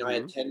time. You know, I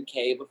had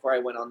 10K before I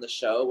went on the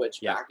show,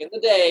 which Yep. back in the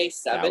day, That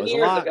 7 was a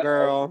years lot, ago,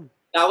 girl.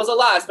 that was a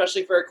lot,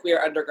 especially for a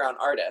queer underground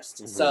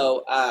artist.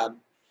 So,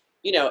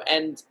 you know,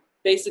 and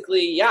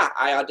basically, yeah,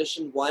 I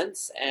auditioned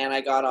once and I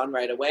got on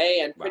right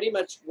away. And pretty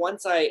much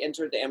once I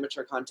entered the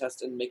amateur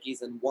contest in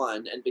Mickey's and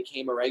won and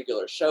became a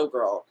regular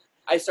showgirl,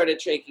 I started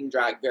taking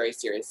drag very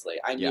seriously.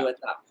 I knew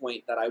at that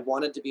point that I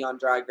wanted to be on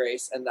Drag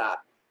Race and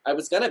that I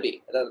was going to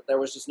be. That there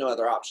was just no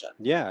other option.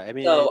 Yeah, I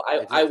mean, so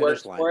I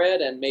worked for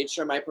it and made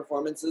sure my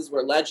performances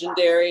were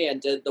legendary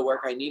and did the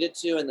work I needed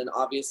to. And then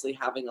obviously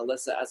having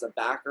Alyssa as a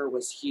backer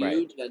was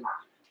huge. Right.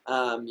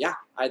 And yeah,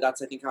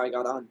 that's I think how I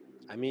got on.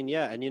 I mean,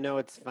 yeah, and you know,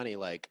 it's funny.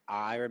 Like,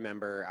 I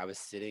remember I was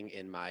sitting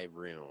in my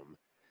room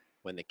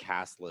when the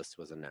cast list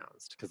was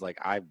announced, because like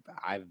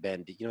I've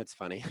been, you know, it's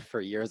funny. For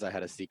years, I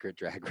had a secret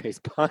Drag Race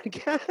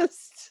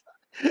podcast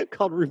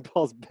called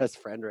RuPaul's Best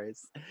Friend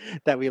Race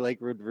that we like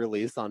would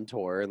release on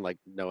tour, and like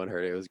no one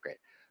heard it. It was great.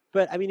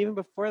 But I mean, even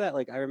before that,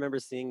 like I remember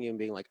seeing you and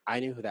being like, I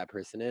knew who that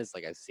person is.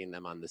 Like I've seen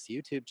them on this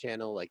YouTube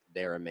channel. Like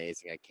they're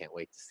amazing. I can't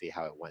wait to see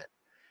how it went.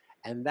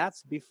 And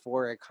that's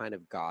before it kind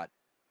of got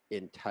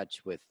in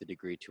touch with the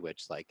degree to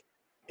which like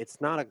it's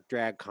not a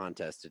drag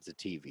contest, it's a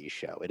TV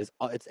show. It is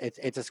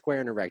it's a square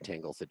and a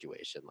rectangle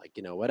situation, like,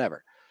 you know,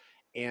 whatever.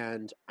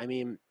 And I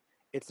mean,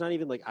 it's not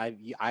even like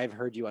I've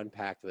heard you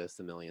unpack this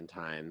a million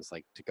times.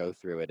 Like to go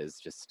through it is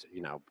just,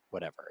 you know,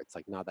 whatever. It's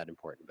like not that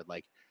important. But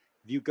like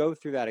if you go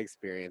through that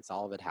experience,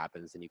 all of it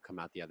happens and you come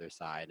out the other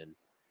side. And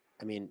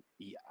I mean,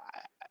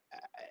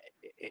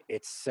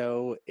 it's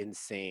so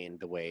insane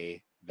the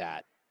way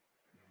that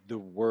the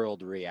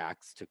world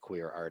reacts to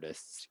queer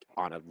artists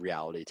on a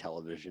reality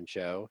television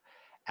show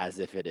as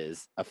if it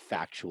is a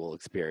factual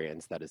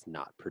experience that is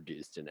not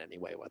produced in any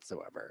way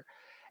whatsoever.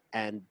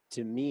 And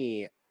to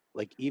me,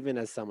 like, even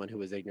as someone who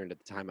was ignorant at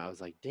the time, I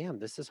was like, damn,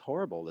 this is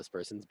horrible. This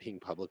person's being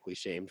publicly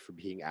shamed for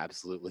being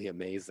absolutely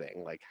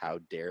amazing. Like, how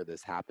dare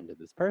this happen to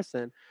this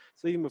person?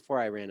 So even before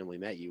I randomly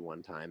met you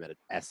one time at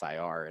an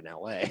SIR in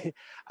LA,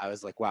 I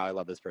was like, wow, I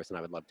love this person.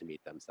 I would love to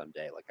meet them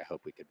someday. Like, I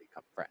hope we could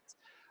become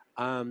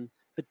friends.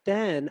 But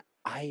then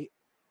I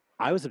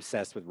was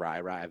obsessed with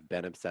Rai Rai. I've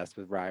been obsessed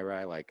with Rai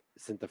Rai. Like,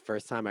 since the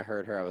first time I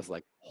heard her, I was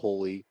like,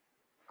 holy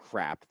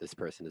crap, this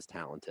person is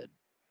talented.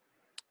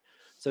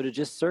 So to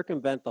just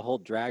circumvent the whole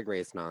Drag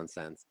Race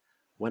nonsense,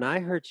 when I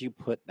heard you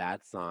put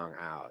that song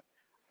out,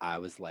 I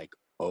was like,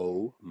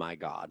 oh my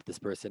God, this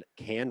person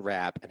can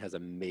rap and has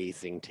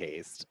amazing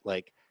taste.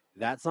 Like,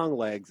 that song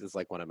Legs is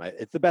like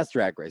it's the best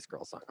Drag Race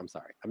girl song. I'm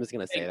sorry. I'm just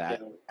going to say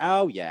that.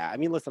 Oh yeah. I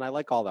mean, listen, I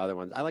like all the other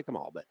ones. I like them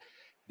all, but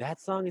that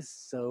song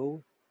is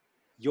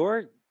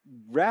your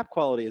rap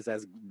quality is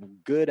as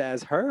good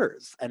as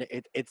hers. And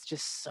it's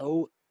just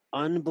so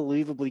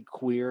unbelievably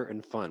queer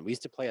and fun. We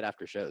used to play it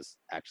after shows,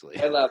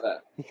 actually. I love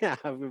it. Yeah,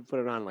 I would put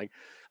it on like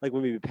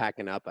when we'd be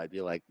packing up, I'd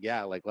be like,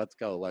 yeah, like let's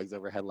go, legs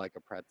overhead like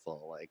a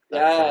pretzel. Like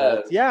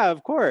yeah,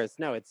 of course.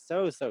 No, it's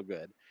so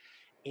good.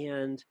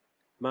 And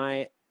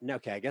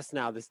okay, I guess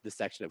now the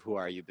section of Who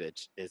Are You,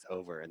 Bitch is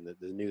over, and the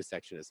new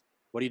section is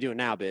What Are You Doing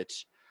Now,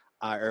 Bitch?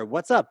 Or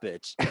What's Up,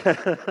 Bitch?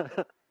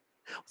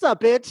 What's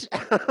up, bitch?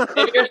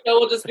 Maybe your show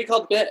will just be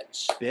called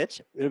Bitch.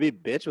 Bitch? It'll be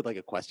bitch with like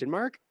a question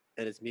mark,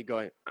 and it's me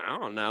going, I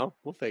don't know.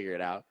 We'll figure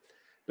it out.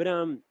 But I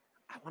want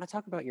to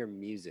talk about your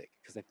music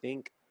because I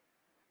think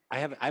I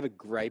have a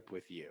gripe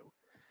with you.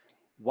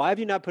 Why have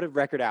you not put a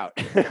record out?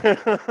 Because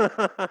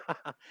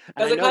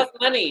it costs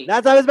money.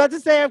 That's what I was about to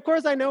say. Of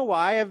course I know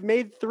why. I've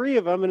made 3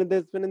 of them, and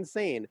it's been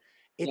insane.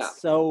 It's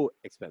so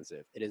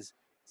expensive. It is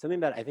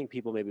something that I think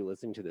people maybe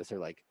listening to this are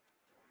like,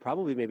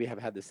 probably maybe have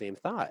had the same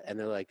thought, and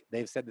they're like,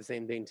 they've said the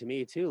same thing to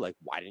me too, like,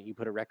 why didn't you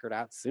put a record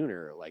out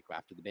sooner, like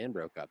after the band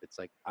broke up? It's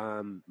like,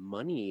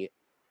 money.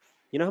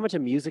 You know how much a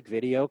music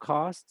video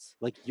costs?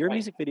 Like, your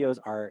music videos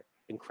are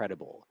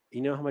incredible.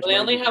 You know how much I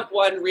only have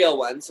one real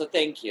one, so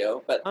thank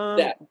you, but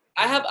I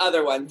have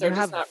other ones. You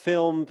have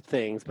film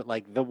things, but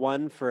like the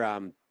one for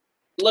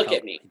Look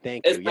at Me,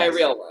 thank you, is my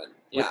real one.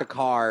 With the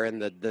car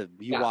and the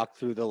you walk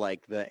through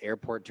the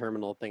airport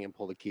terminal thing and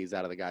pull the keys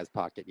out of the guy's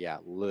pocket. Yeah,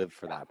 live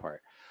for that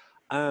part.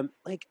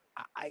 Like,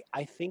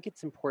 I think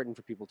it's important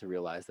for people to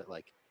realize that,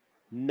 like,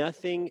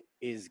 nothing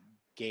is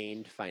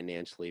gained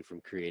financially from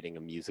creating a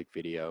music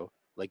video.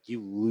 Like,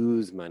 you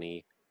lose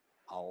money,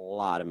 a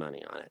lot of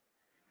money on it.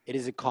 It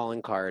is a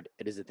calling card.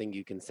 It is a thing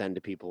you can send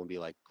to people and be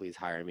like, please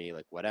hire me,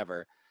 like,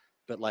 whatever.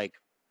 But, like,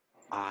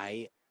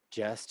 I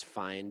just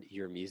find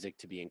your music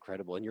to be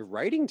incredible and your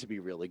writing to be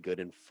really good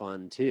and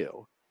fun,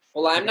 too.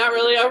 Well, I'm not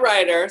really a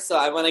writer, so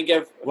I want to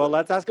give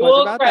let's ask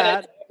much about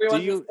that.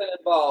 Everyone who's been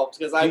involved,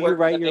 because I work. Do you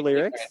write your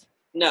lyrics?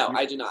 No,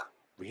 I do not.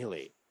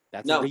 Really?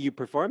 That's where you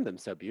perform them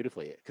so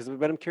beautifully.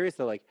 But I'm curious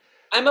though, like,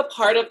 I'm a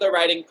part of the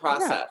writing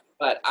process,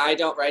 but I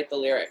don't write the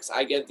lyrics.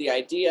 I give the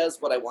ideas,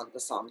 what I want the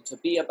song to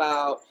be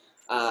about,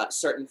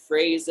 certain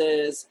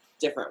phrases,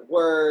 different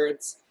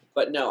words.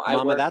 But no,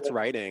 Mama, that's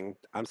writing.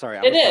 I'm sorry.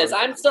 It is.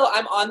 I'm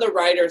on the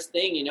writer's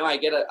thing. You know, I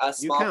get a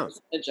small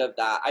percentage of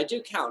that. I do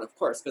count, of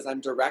course, because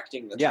I'm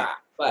directing the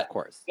track. of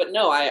course. But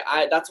no,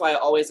 I that's why I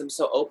always am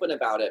so open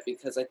about it,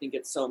 because I think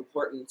it's so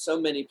important. So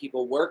many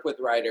people work with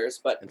writers,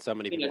 but And so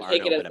many you people know,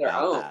 aren't take it open as their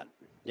about own. that.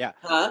 Yeah.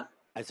 Huh?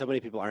 And so many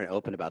people aren't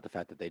open about the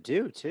fact that they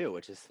do too,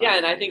 which is fun. Yeah,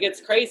 and I think it's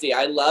crazy.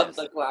 I love Yes.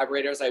 the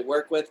collaborators I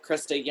work with.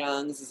 Krista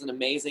Youngs is an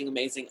amazing,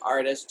 amazing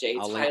artist. Jay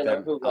I'll link Tyler,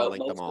 them. who I'll wrote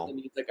link them most of all. the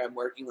music I'm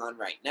working on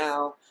right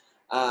now.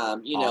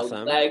 You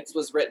Awesome. know, Legs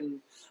was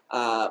written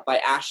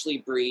by Ashley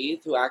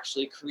Breathe, who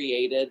actually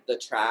created the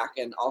track,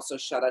 and also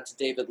shout out to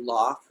David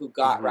Loff, who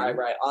got Mhm.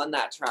 Right on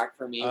that track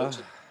for me, which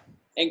is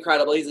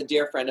incredible. He's a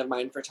dear friend of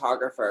mine,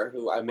 photographer,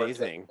 who I worked with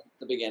Amazing. at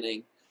the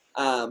beginning.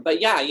 But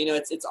yeah, you know,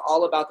 it's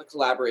all about the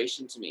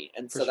collaboration to me,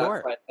 and For so that's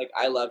sure. why like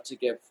I love to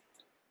give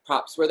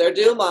props where they're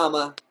due,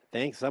 Mama.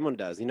 Thanks. Someone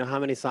does. You know how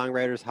many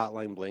songwriters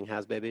Hotline Bling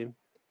has, baby?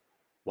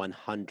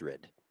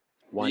 100.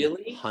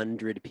 Really?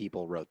 100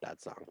 people wrote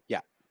that song.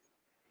 Yeah.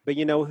 But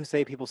you know who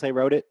people say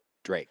wrote it?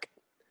 Drake.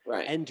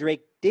 Right. And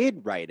Drake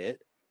did write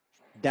it.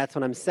 That's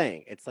what I'm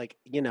saying. It's like,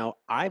 you know,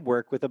 I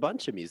work with a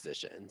bunch of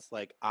musicians.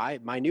 Like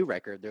my new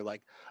record, they're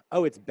like,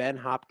 oh, it's Ben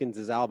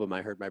Hopkins' album.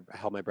 I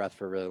held my breath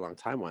for a really long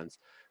time once.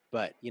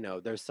 But, you know,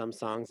 there's some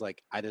songs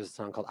like there's a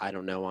song called I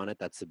Don't Know on it.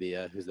 That's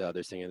Sabia, who's the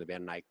other singer in the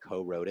band, and I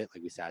co-wrote it.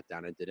 Like we sat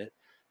down and did it.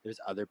 There's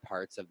other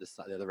parts of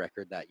the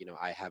record that, you know,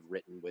 I have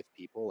written with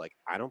people. Like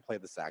I don't play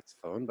the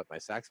saxophone, but my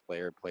sax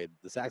player played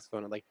the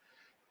saxophone. And like,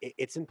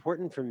 it's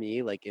important for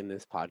me, like in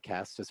this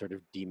podcast, to sort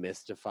of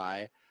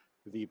demystify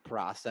the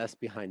process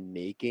behind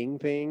making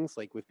things,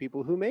 like with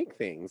people who make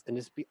things, and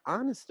just be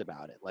honest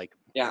about it. Like,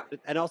 yeah.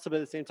 And also, but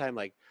at the same time,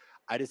 like,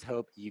 I just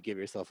hope you give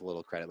yourself a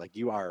little credit. Like,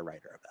 you are a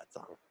writer of that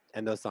song,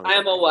 and those songs. I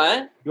am a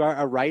what? You are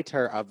a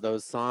writer of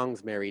those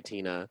songs, Mary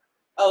Tina.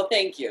 Oh,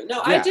 thank you. No,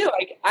 Yeah. I do.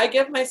 I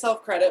give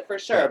myself credit for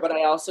sure, Good. but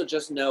I also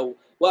just know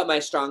what my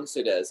strong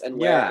suit is and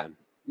where I'm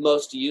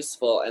most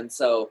useful, and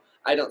so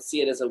I don't see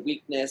it as a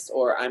weakness,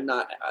 or I'm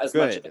not as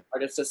much of an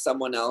artist as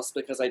someone else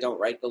because I don't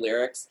write the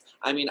lyrics.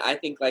 I mean, I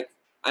think like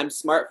I'm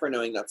smart for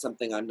knowing that's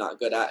something I'm not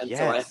good at, and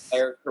so I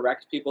hire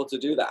correct people to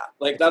do that.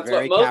 Like that's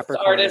what most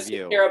artists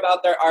who care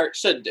about their art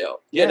should do.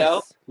 You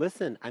know?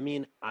 Listen, I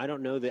mean, I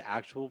don't know the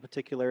actual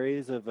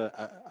particularities of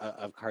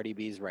Cardi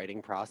B's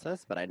writing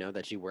process, but I know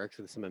that she works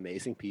with some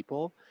amazing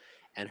people,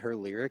 and her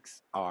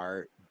lyrics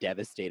are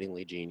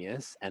devastatingly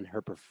genius, and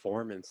her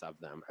performance of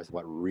them is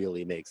what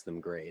really makes them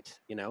great.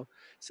 You know,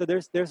 so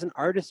there's an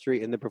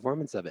artistry in the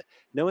performance of it.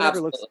 No one ever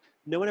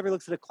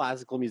looks at a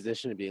classical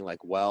musician and being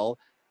like, well,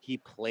 he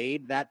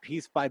played that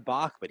piece by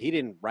Bach, but he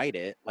didn't write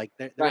it. Like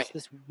there's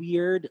this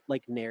weird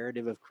like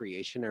narrative of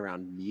creation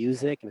around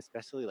music, and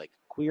especially like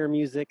queer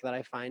music, that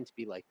I find to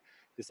be like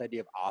this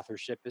idea of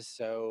authorship is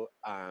so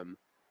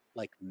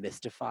like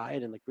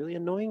mystified and like really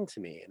annoying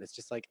to me. And it's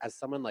just like, as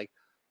someone like,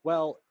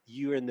 well,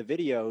 you're in the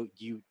video,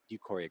 you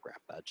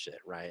choreographed that shit,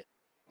 right?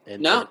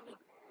 And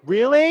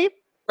really?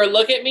 For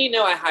Look at Me,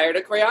 no, I hired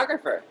a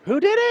choreographer.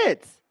 Who did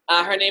it?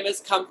 Her name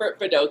is Comfort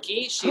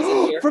Fidoki. She's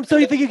a from So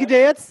You Think You Can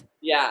Dance?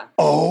 Yeah.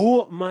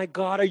 Oh my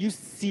God, are you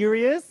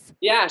serious?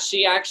 Yeah,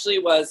 she actually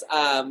was.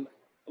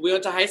 We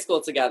went to high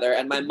school together,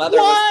 and my mother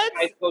was a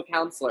high school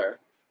counselor.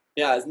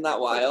 Yeah, isn't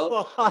that wild?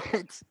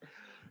 What?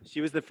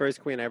 She was the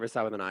first queen I ever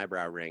saw with an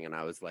eyebrow ring, and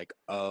I was like,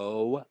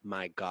 oh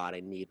my God,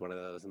 I need one of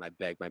those. And I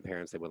begged my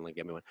parents, they wouldn't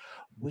give me one.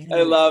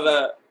 I love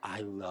it.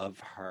 I love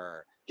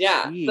her.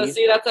 Yeah. So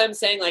see, that's what I'm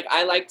saying. Like,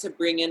 I like to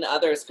bring in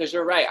others, because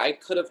you're right. I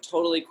could have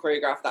totally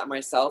choreographed that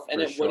myself,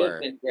 and it would have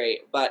been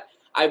great. But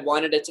I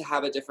wanted it to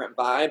have a different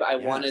vibe. I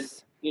wanted,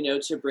 you know,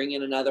 to bring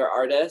in another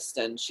artist,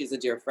 and she's a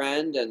dear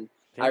friend, and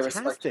I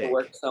respect her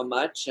work so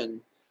much.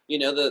 And you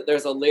know,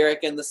 there's a lyric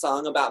in the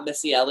song about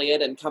Missy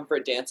Elliott, and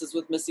Comfort dances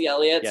with Missy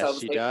Elliott. Yes, so I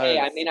was like, hey,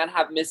 I may not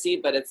have Missy,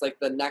 but it's like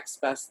the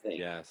next best thing.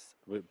 Yes.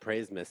 We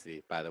praise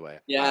Missy, by the way.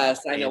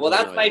 Yes, I know. Well,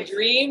 that's my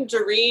dream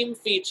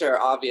feature,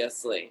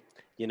 obviously.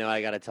 You know,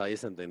 I got to tell you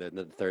something.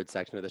 The third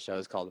section of the show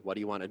is called "What Do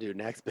You Want to Do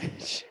Next,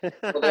 Bitch?"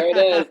 Well, there it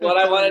is. What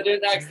I want to do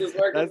next is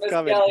work with Miss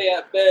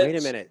Elliott, bitch. Wait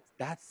a minute.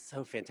 That's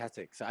so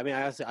fantastic. So, I mean,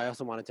 I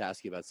also wanted to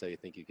ask you about So You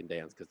Think You Can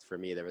Dance, because for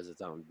me, there was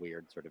its own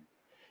weird sort of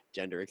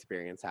gender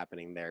experience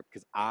happening there,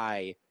 because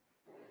I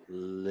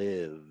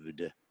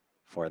lived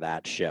for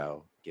that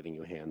show. Giving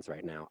you hands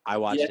right now. I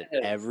watched it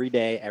every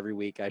day, every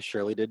week. I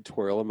surely did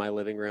twirl in my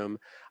living room.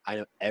 I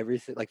know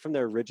everything, like from the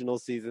original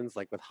seasons,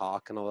 like with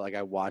Hawk and all. Like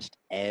I watched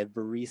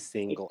every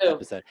single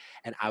episode,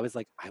 and I was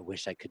like, I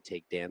wish I could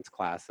take dance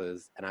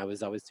classes, and I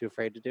was always too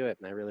afraid to do it,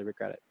 and I really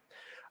regret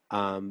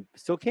it.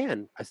 Still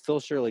can. I still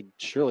surely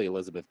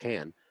Elizabeth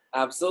can.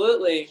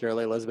 Absolutely.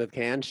 Shirley Elizabeth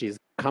can. She's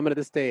coming to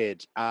the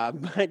stage.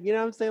 But you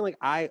know what I'm saying? Like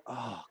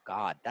oh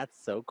God,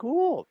 that's so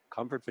cool.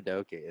 Comfort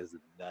Fidoki is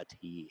the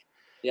tea.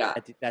 Yeah.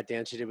 That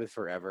dance she did with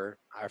Forever,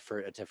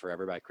 to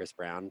Forever by Chris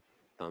Brown,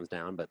 thumbs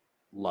down, but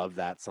love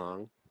that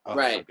song. Oh,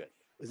 so good.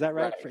 Is that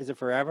right? Is it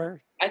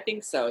Forever? I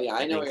think so. Yeah,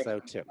 I know. I think so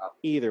too.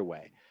 Either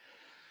way.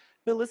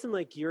 But listen,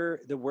 like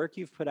the work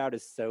you've put out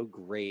is so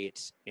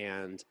great.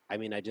 And I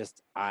mean,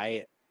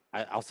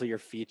 Also, your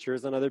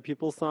features on other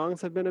people's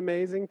songs have been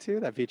amazing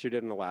too. That feature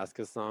did an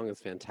Alaska song is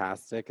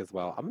fantastic as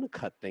well. I'm gonna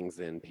cut things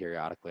in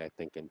periodically, I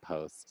think, in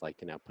post, like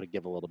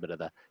give a little bit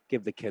of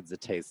give the kids a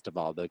taste of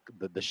all the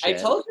I shit.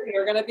 told you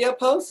you're gonna be a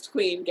post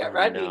queen. Get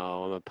ready.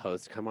 No, I'm a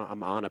post. Come on,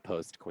 I'm on a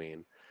post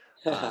queen.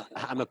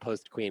 I'm a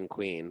post queen.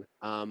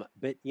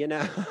 But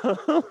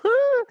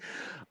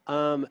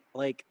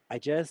like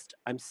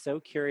I'm so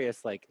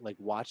curious, like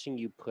watching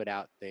you put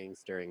out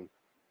things during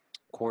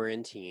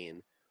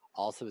quarantine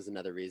also is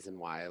another reason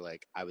why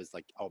like I was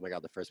like, oh my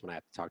god, the first one I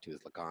have to talk to is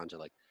Laganja.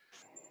 Like,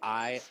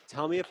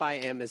 tell me if I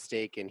am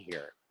mistaken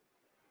here,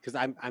 because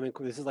I'm in,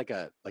 this is like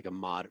a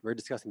mod. We're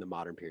discussing the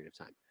modern period of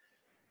time.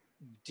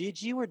 Did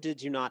you or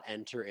did you not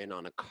enter in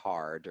on a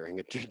car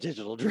during a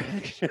digital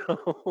drag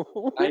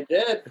show? I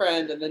did,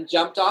 friend, and then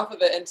jumped off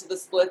of it into the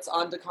splits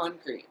onto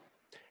concrete.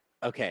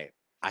 Okay,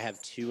 I have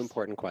two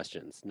important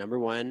questions. Number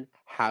one,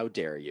 how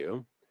dare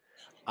you?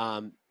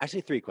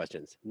 Actually, three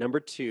questions. Number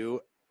two,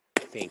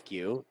 thank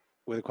you,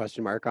 with a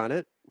question mark on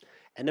it.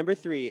 And number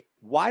three,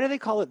 why do they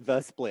call it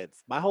the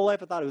splits? My whole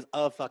life I thought it was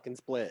a fucking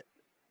split.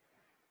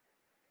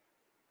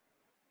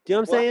 Do you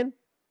know what I'm saying?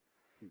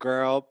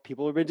 Girl,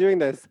 people have been doing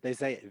this. They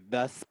say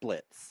the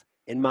splits.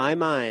 In my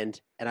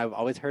mind, and I've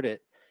always heard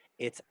it,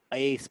 it's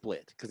a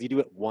split because you do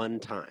it one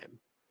time.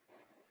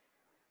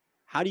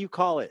 How do you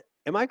call it?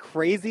 Am I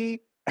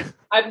crazy?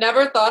 I've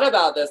never thought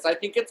about this. I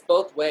think it's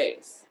both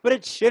ways. But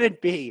it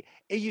shouldn't be.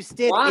 You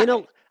stand Why? in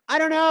a... I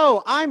don't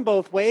know. I'm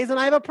both ways, and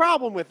I have a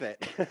problem with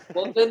it.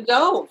 Well, then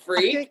don't,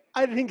 freak.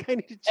 I think I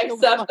need to chill.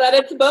 Except that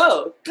it's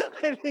both.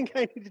 I think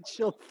I need to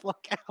chill the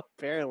fuck out,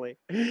 apparently.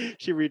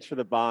 She reached for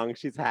the bong.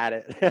 She's had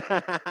it.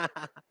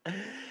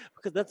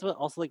 Because that's what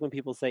also, like, when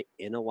people say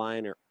in a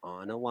line or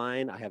on a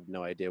line, I have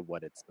no idea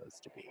what it's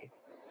supposed to be.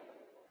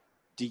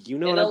 Do you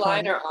know in what I'm a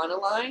line talking? or on a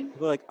line?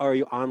 People are like, are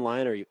you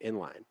online or are you in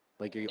line?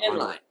 Like, are you in on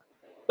line?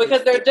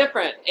 Because they're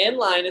different. In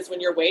line is when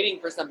you're waiting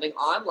for something.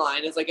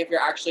 Online is like if you're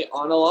actually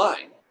on a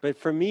line. But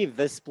for me,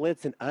 the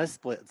splits and a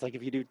split, it's like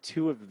if you do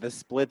two of the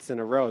splits in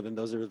a row, then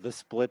those are the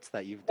splits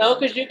that you've done. No,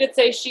 because you could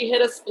say she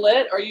hit a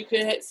split, or you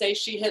could say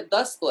she hit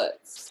the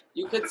splits.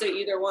 You could say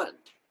either one.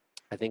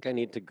 I think I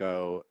need to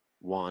go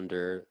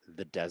wander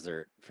the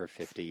desert for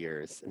 50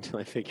 years until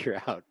I figure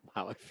out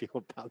how I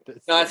feel about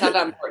this. No, it's not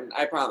that important.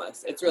 I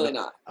promise. It's really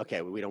not.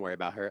 Okay, we don't worry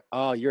about her.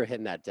 Oh, you're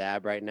hitting that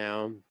dab right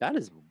now.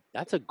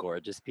 That's a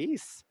gorgeous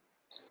piece.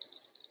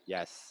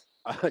 Yes,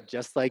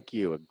 just like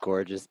you, a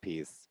gorgeous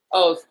piece.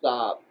 Oh,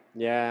 stop.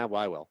 Yeah,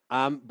 well, I will.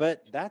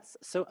 But that's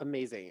so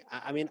amazing.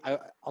 I mean, I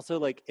also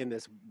like in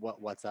this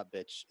what's up,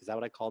 bitch? Is that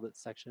what I called it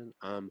section?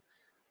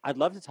 I'd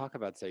love to talk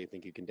about So You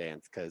Think You Can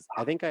Dance, because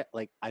I think I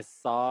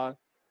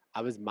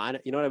was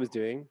you know what I was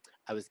doing?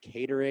 I was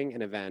catering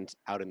an event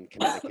out in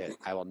Connecticut.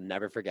 I will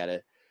never forget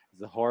it. It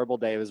was a horrible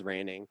day. It was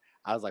raining.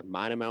 I was like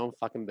minding my own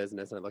fucking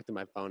business, and I looked at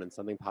my phone, and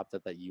something popped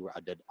up that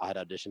I had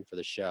auditioned for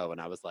the show,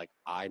 and I was like,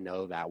 I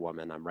know that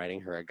woman. I'm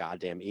writing her a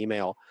goddamn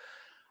email,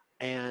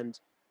 and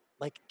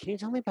like, can you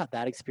tell me about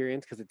that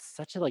experience? Because it's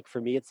such a, like, for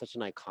me, it's such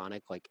an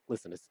iconic, like,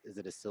 listen, is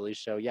it a silly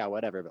show? Yeah,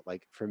 whatever. But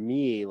like, for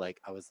me, like,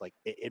 I was like,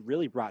 it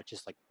really brought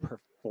just like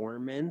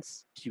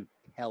performance to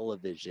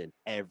television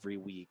every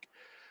week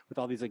with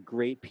all these like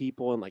great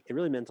people. And like, it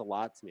really meant a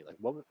lot to me. Like,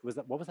 what was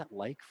that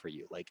like for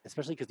you? Like,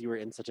 especially because you were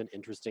in such an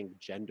interesting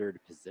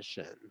gendered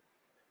position.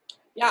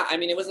 Yeah, I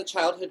mean, it was a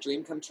childhood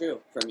dream come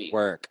true for me.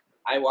 Work.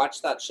 I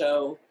watched that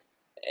show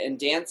in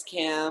dance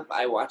camp.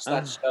 I watched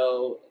that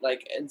show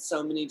like in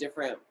so many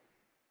different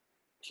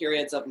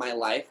periods of my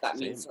life that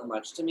means so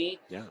much to me.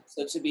 Yeah.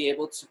 So to be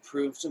able to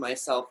prove to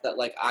myself that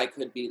like I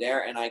could be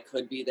there, and I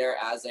could be there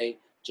as a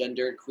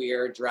gendered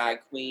queer drag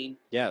queen,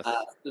 yes,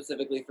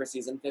 specifically for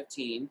season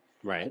 15.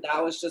 Right. And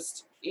that was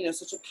just,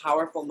 such a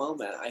powerful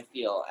moment, I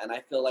feel. And I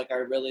feel like I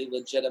really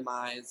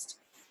legitimized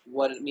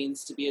what it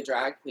means to be a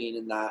drag queen,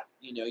 and that,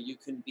 you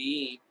can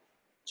be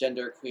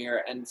gender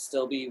queer and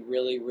still be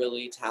really,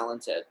 really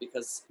talented,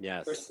 because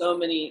for so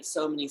many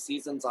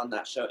seasons on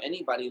that show,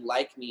 anybody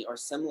like me or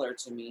similar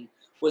to me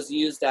was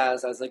used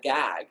as a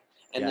gag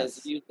and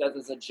is used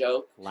as a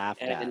joke.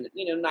 Laughed at. And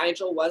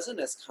Nigel wasn't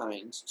as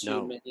kind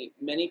to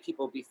many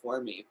people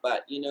before me,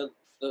 but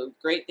the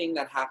great thing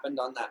that happened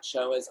on that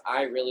show is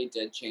I really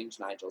did change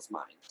Nigel's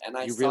mind, and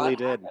I saw it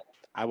happen.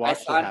 I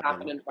saw it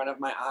happen in front of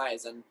my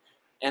eyes,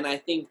 and I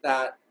think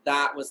that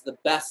was the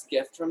best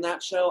gift from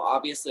that show.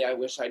 Obviously, I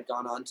wish I'd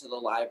gone on to the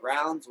live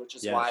rounds, which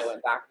is why I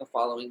went back the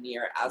following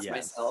year as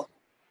myself,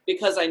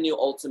 because I knew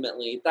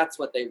ultimately that's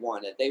what they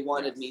wanted. They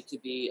wanted me to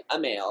be a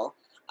male,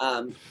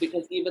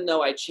 because even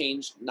though I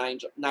changed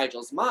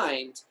Nigel's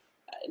mind,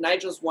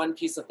 Nigel's one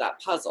piece of that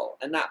puzzle,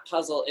 and that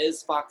puzzle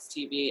is Fox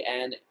TV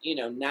and,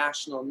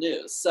 national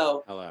news.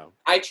 So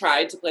I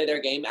tried to play their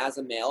game as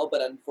a male,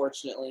 but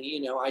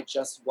unfortunately, I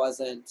just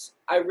wasn't,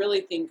 I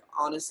really think,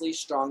 honestly,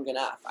 strong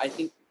enough. I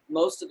think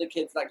most of the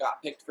kids that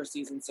got picked for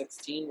season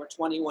 16 were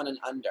 21 and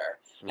under.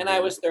 Mm-hmm. And I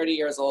was 30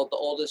 years old, the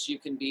oldest you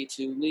can be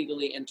to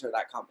legally enter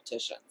that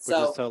competition. Which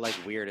is so, like,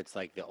 weird. It's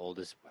like the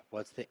oldest,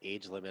 what's the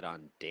age limit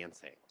on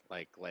dancing?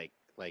 Like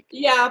Like,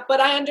 yeah, but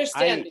I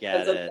understand I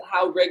because get of it.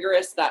 how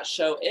rigorous that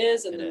show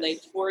is, and It then they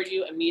is. tour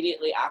you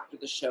immediately after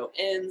the show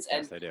ends,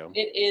 and Yes, they do.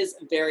 it is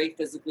very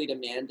physically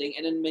demanding.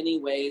 And in many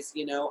ways,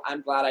 you know,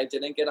 I'm glad I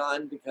didn't get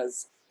on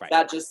because Right.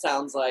 that just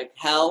sounds like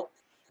hell.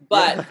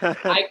 But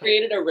I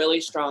created a really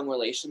strong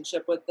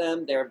relationship with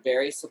them. They're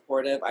very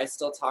supportive. I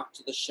still talk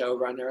to the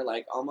showrunner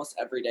like almost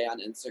every day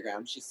on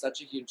Instagram. She's such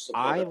a huge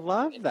supporter. I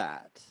love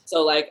that.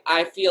 So, like,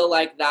 I feel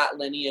like that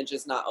lineage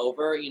is not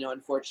over. You know,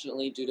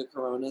 unfortunately, due to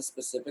Corona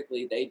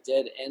specifically, they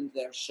did end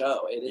their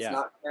show. It is Yeah.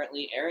 not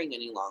currently airing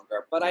any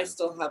longer, but I Yeah.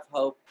 still have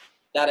hope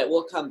that it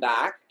will come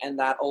back and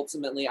that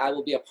ultimately I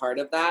will be a part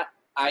of that,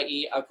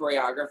 i.e., a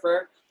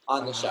choreographer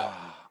on the show.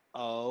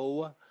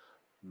 Oh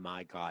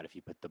my God, if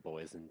you put the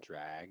boys in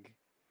drag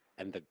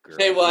and the girls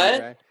Say in what?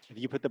 drag, if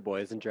you put the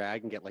boys in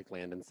drag and get like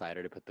Landon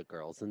Sider to put the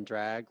girls in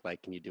drag,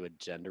 like, can you do a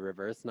gender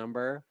reverse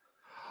number?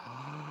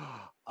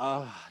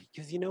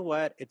 Because you know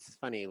what? It's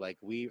funny. Like,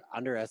 we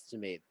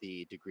underestimate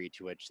the degree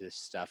to which this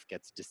stuff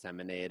gets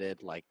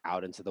disseminated, like,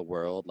 out into the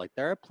world. Like,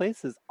 there are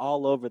places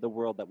all over the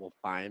world that will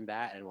find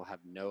that and will have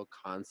no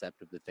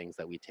concept of the things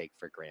that we take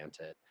for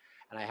granted.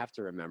 And I have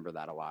to remember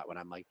that a lot when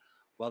I'm like,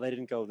 well, they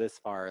didn't go this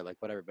far, like,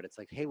 whatever. But it's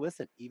like, hey,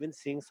 listen, even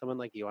seeing someone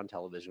like you on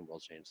television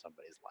will change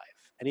somebody's life.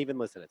 And even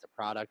listen, it's a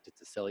product,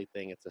 it's a silly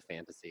thing, it's a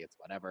fantasy, it's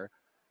whatever.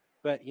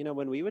 But, you know,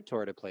 when we would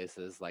tour to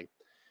places like,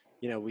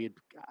 you know,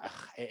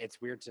 it's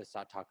weird to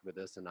start talking about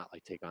this and not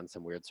like take on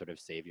some weird sort of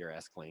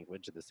savior-esque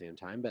language at the same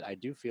time. But I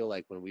do feel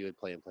like when we would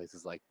play in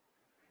places like,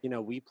 you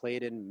know, we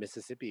played in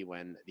Mississippi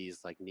when these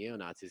like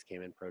neo-Nazis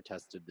came and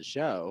protested the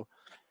show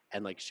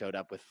and like showed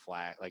up with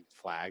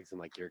flags and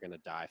like "you're gonna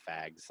die,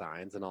 fag"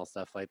 signs and all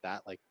stuff like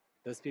that. Like,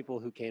 those people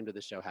who came to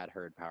the show had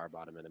heard Power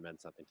Bottom and it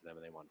meant something to them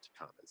and they wanted to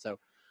come. And so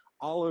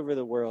all over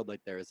the world,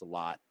 like, there is a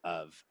lot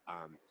of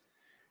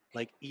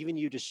like, even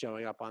you just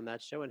showing up on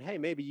that show and hey,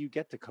 maybe you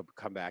get to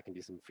come back and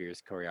do some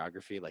fierce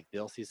choreography. Like,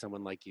 they'll see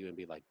someone like you and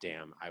be like,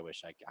 damn, I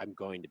wish I'm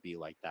going to be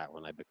like that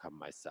when I become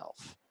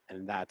myself.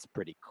 And that's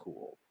pretty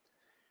cool.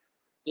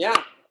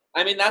 Yeah.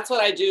 I mean, that's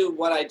what I do.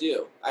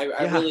 I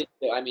Yeah. really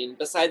do. I mean,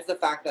 besides the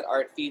fact that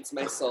art feeds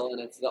my soul and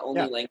it's the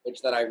only Yeah.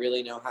 language that I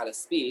really know how to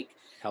speak,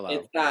 Hello.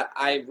 it's that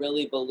I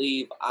really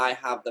believe I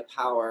have the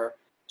power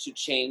to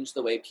change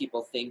the way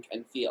people think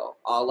and feel,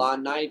 a la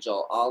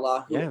Nigel, a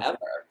la Yeah.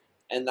 whoever.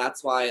 And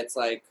that's why it's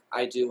like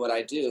I do what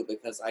I do,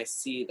 because I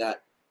see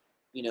that,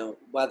 you know,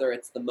 whether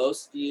it's the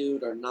most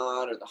viewed or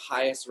not, or the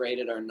highest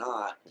rated or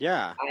not,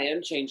 Yeah. I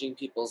am changing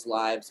people's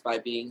lives by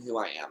being who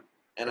I am.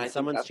 And I think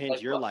someone's that's changed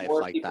like your what life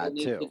more like people that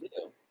need too. to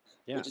do.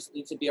 Yeah. We just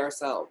need to be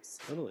ourselves.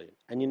 Totally.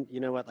 And you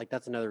know what? Like,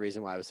 that's another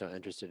reason why I was so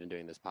interested in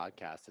doing this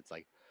podcast. It's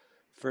like,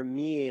 for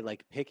me,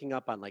 like, picking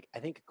up on, like, I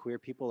think queer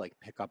people like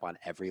pick up on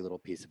every little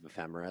piece of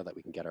ephemera that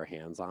we can get our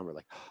hands on. We're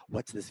like,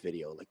 what's this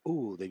video? Like,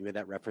 ooh, they made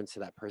that reference to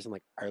that person.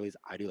 Like, or at least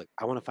I do. Like,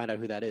 I want to find out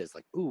who that is.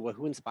 Like, ooh,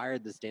 who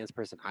inspired this dance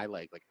person I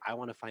like? Like, I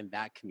want to find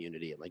that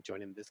community and like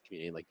join in this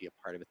community and like be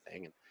a part of a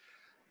thing. And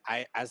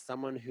I, as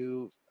someone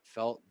who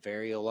felt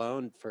very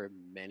alone for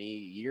many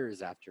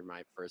years after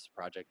my first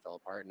project fell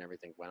apart and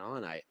everything went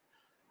on,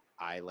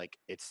 I like,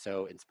 it's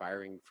so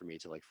inspiring for me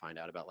to like find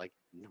out about, like,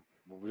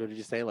 what did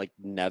you say, like,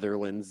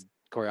 Netherlands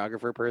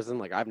choreographer person?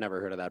 Like, I've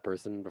never heard of that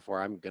person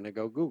before. I'm gonna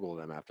go Google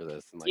them after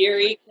this. And like,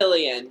 Jiri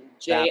Killian,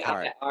 Jiri.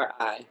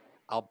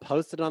 I'll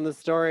post it on the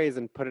stories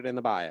and put it in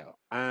the bio.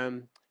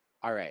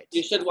 All right.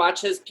 You should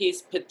watch his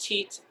piece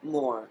Petite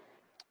More.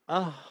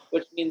 Oh,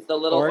 which means the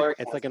little orgasm.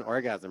 It's like an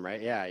orgasm, right?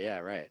 Yeah,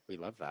 right. We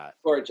love that.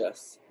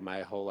 Gorgeous.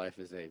 My whole life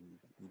is a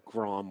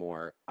grand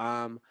more.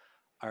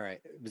 All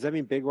right. Does that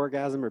mean big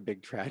orgasm or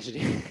big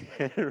tragedy?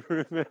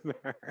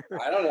 Remember.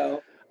 I don't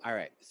know. All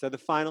right. So the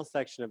final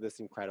section of this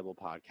incredible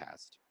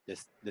podcast,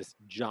 this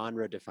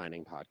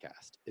genre-defining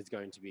podcast, is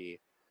going to be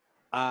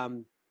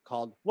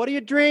called "What Are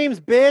Your Dreams,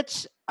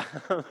 Bitch?"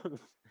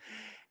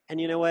 And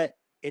you know what?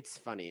 It's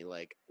funny.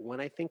 Like, when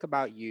I think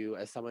about you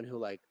as someone who,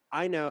 like,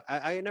 I know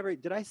I never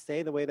did I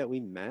say the way that we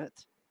met?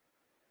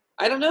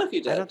 I don't know if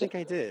you did. I don't think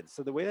I did.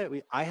 So the way that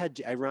I had,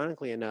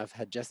 ironically enough,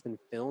 had just been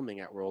filming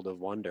at World of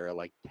Wonder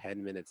like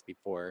 10 minutes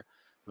before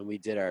when we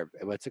did our,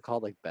 what's it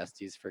called? Like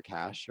Besties for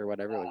Cash or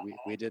whatever. Like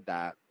we did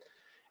that.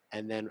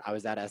 And then I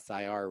was at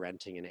SIR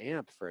renting an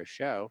amp for a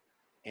show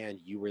and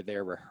you were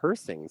there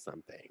rehearsing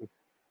something.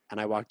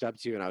 And I walked up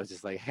to you and I was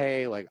just like,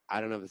 hey, like,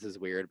 I don't know if this is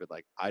weird, but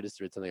like, I just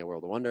did something at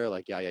World of Wonder.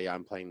 Like, yeah,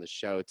 I'm playing the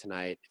show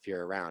tonight if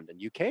you're around. And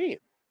you came.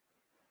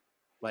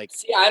 Like,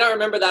 see, I don't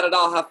remember that at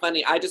all. How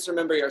funny. I just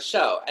remember your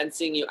show and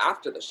seeing you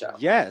after the show.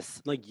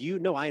 Yes. Like, you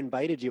know, I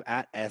invited you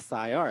at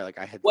SIR. Like,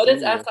 I had. What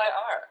is SIR?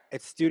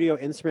 It's Studio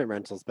Instrument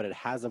Rentals, but it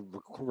has a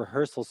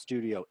rehearsal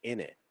studio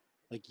in it.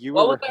 Like, you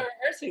what were. What was I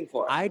rehearsing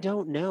for? I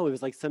don't know. It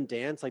was like some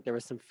dance. Like, there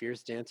were some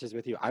fierce dancers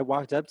with you. I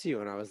walked up to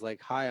you and I was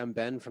like, hi, I'm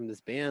Ben from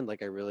this band.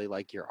 Like, I really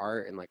like your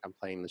art and like, I'm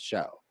playing the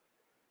show.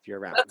 if you're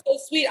around. That's so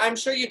sweet. I'm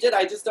sure you did.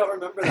 I just don't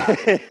remember that.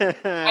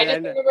 I just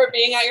remember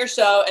being at your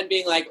show and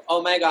being like,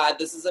 oh my God,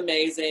 this is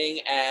amazing.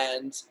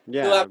 And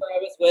whoever I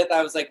was with,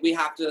 I was like, we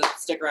have to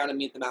stick around and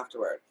meet them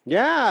afterward.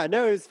 Yeah,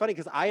 no, it was funny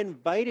because I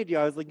invited you.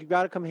 I was like, you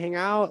got to come hang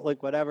out,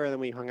 like whatever. And then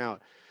we hung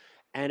out.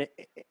 And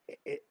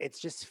it's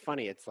just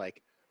funny. It's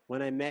like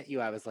when I met you,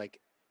 I was like,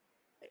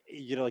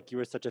 you know, like you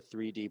were such a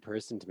 3D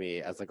person to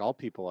me, as like all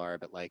people are.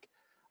 But like,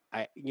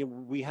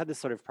 we had this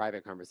sort of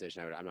private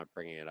conversation. I'm not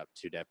bringing it up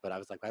too deep, but I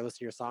was like, when I listened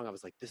to your song, I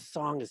was like, this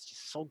song is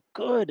just so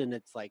good. And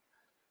it's like,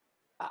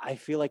 I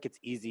feel like it's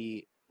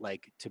easy,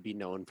 like, to be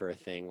known for a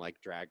thing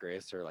like Drag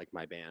Race or like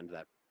my band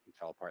that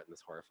fell apart in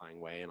this horrifying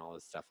way and all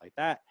this stuff like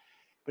that.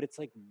 But it's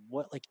like,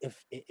 what, like,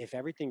 if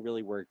everything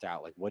really worked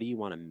out, like, what do you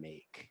want to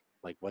make?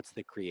 Like, what's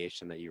the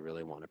creation that you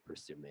really want to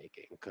pursue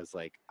making? Because,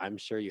 like, I'm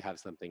sure you have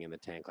something in the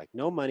tank, like,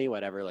 no money,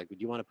 whatever. Like,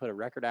 would you want to put a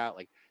record out?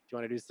 Like, do you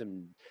want to do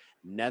some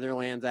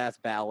Netherlands ass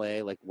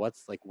ballet? Like,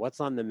 what's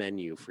on the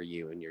menu for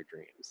you and your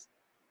dreams?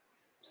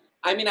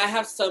 I mean, I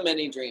have so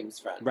many dreams,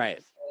 friend.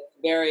 Right.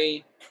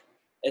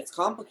 It's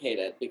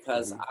complicated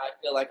because I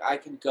feel like I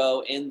can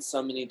go in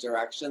so many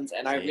directions,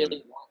 and I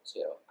really want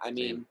to. I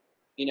mean,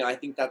 you know, I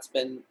think that's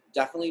been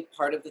definitely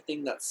part of the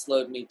thing that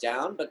slowed me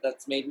down, but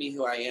that's made me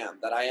who I am,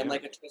 that I am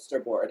like a twister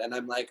board, and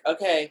I'm like,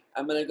 okay,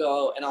 I'm going to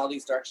go in all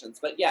these directions.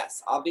 But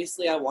yes,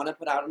 obviously I want to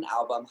put out an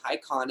album,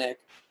 Iconic.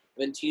 I've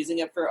been teasing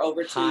it for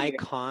over 2 years.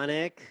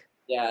 Iconic?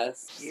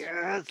 Yes.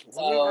 Yes,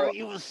 let me write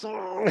you a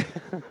song.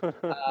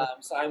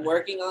 So I'm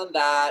working on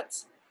that.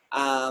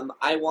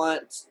 I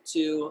want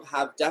to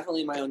have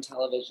definitely my own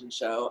television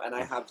show, and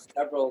I have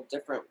several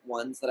different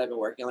ones that I've been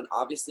working on.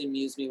 Obviously,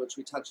 Muse Me, which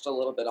we touched a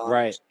little bit on.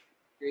 Right.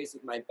 Series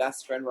with my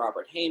best friend,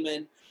 Robert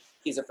Heyman.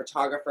 He's a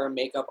photographer,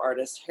 makeup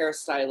artist,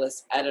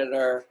 hairstylist,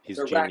 editor,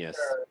 director. Genius.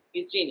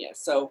 He's genius.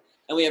 So,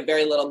 and we have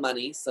very little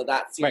money. So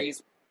that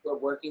series we're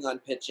working on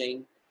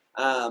pitching.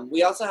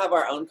 We also have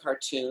our own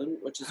cartoon,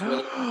 which is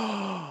really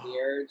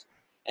weird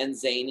and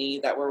zany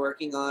that we're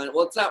working on.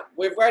 Well, it's not,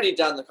 we've already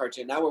done the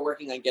cartoon. Now we're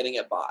working on getting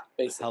it bought,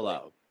 basically.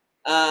 Hello.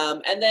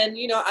 And then,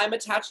 you know, I'm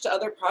attached to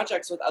other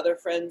projects with other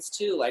friends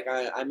too. Like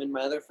I'm in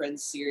my other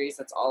friends series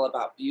that's all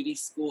about beauty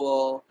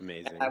school.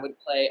 Amazing. And I would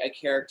play a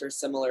character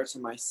similar to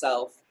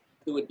myself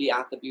who would be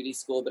at the beauty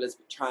school but is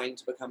trying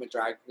to become a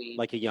drag queen.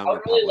 Like a young I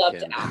would really love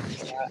to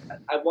Republican.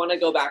 act. I want to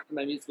go back to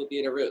my musical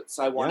theater roots.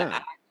 So I want to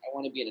act. I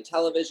want to be in a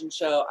television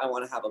show. I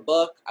want to have a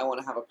book. I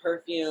want to have a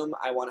perfume.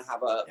 I want to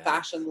have a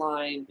fashion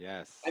line.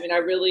 Yes. I mean,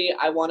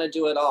 I want to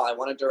do it all. I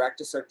want to direct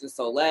a Cirque du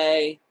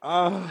Soleil.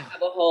 I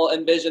have a whole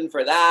envision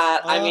for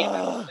that. I mean,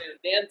 I want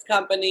a dance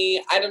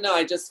company. I don't know.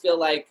 I just feel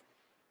like,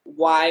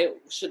 why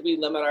should we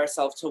limit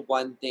ourselves to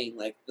one thing?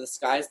 Like, the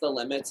sky's the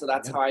limit. So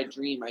that's how I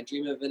dream. I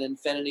dream of an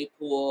infinity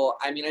pool.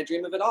 I mean, I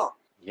dream of it all.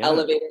 Yeah.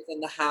 Elevators in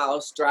the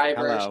house,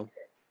 drivers. Hello.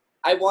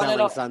 I want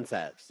it all. Selling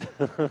sunsets.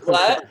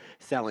 What?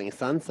 Selling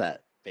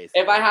sunset.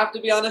 Basically. If I have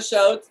to be on a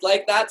show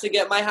like that to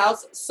get my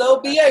house, so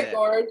be it,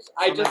 Gorge.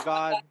 I just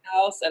want that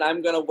house, and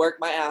I'm going to work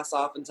my ass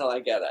off until I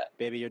get it.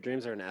 Baby, your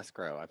dreams are in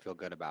escrow. I feel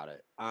good about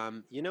it.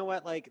 You know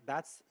what? Like,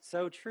 that's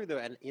so true, though.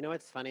 And you know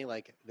what's funny?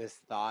 Like, this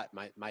thought,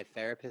 my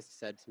therapist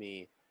said to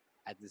me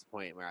at this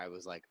point where I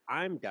was like,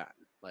 I'm done.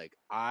 Like,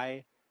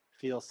 I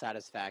feel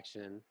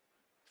satisfaction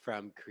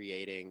from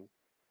creating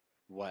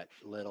what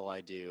little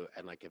I do.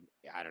 And, like,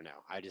 I don't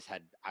know.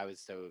 I was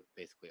so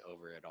basically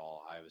over it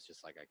all. I was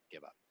just like, I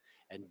give up.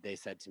 And they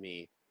said to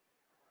me,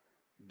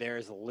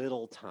 there's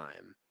little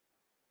time,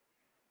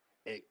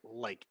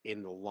 like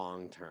in the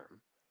long term,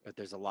 but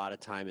there's a lot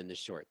of time in the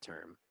short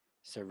term.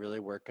 So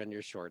really work on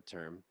your short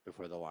term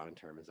before the long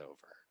term is over.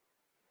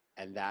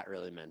 And that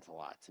really meant a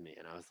lot to me.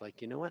 And I was like,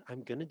 you know what?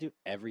 I'm going to do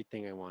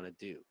everything I want to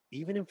do,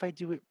 even if I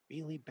do it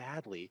really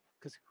badly,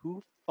 because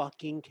who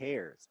fucking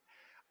cares?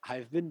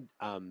 I've been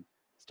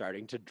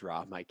starting to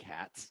draw my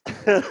cats.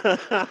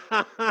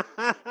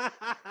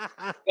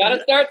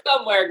 Gotta start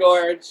somewhere,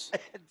 Gorge.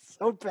 It's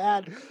so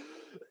bad,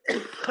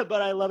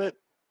 but I love it.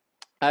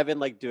 I've been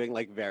like doing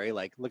like very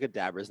like, look at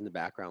Dabbers in the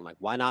background, like,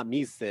 why not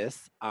me,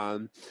 sis?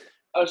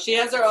 Oh, she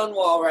has her own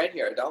wall right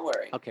here. Don't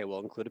worry. Okay, we'll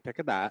include a pic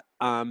of that.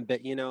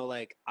 But you know,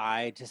 like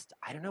I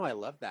don't know. I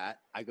love that.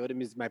 I go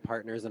to my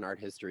partner's an art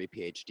history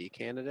PhD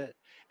candidate,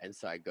 and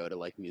so I go to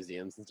like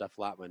museums and stuff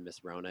a lot when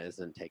Miss Rona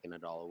isn't taking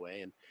it all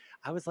away. And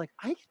I was like,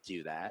 I could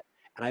do that.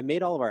 And I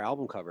made all of our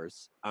album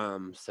covers.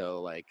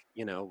 So like,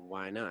 you know,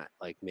 why not?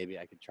 Like maybe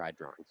I could try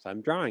drawing. So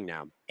I'm drawing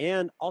now,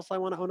 and also I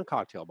want to own a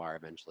cocktail bar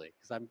eventually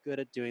because I'm good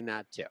at doing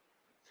that too.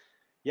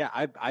 Yeah,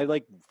 I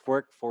like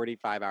work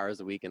 45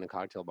 hours a week in a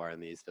cocktail bar in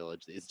the East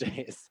Village these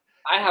days.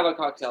 I have a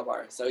cocktail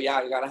bar, so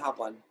yeah, you gotta have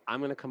one. I'm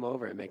gonna come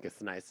over and make us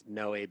a nice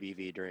no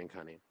ABV drink,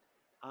 honey.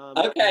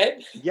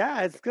 Okay.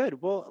 Yeah, it's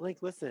good. Well, like,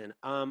 listen,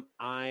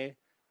 I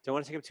don't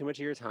want to take up too much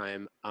of your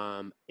time.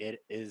 It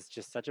is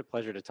just such a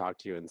pleasure to talk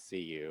to you and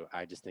see you.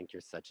 I just think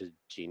you're such a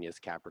genius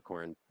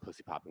Capricorn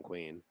pussy popping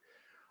queen.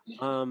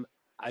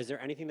 Is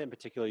there anything in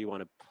particular you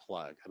want to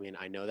plug? I mean,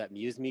 I know that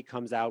Muse Me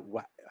comes out.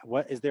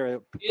 What is there?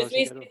 Muse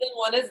Me season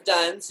 1 is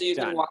done, so you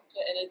can watch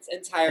it in its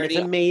entirety.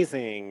 And it's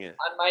amazing.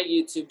 On my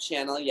YouTube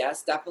channel,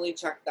 yes, definitely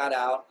check that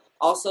out.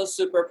 Also,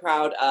 super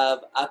proud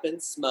of Up in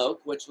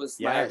Smoke, which was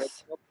my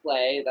original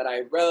play that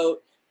I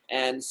wrote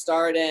and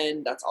starred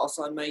in. That's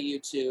also on my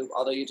YouTube,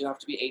 although you do have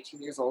to be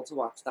 18 years old to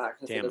watch that.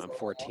 Damn, I'm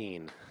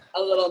 14.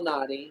 A little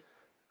naughty.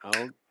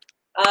 Oh.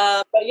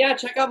 But yeah,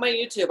 check out my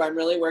YouTube. I'm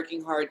really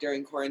working hard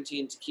during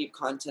quarantine to keep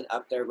content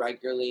up there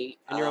regularly.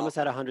 And you're almost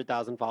at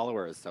 100,000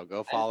 followers, so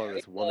go follow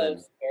this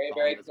woman.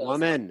 Very close.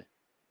 Woman.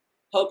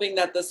 Hoping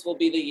that this will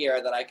be the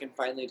year that I can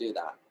finally do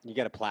that. You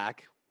get a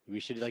plaque? We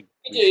should You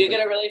do. You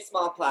get a really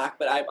small plaque,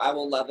 but I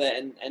will love it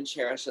and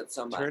cherish it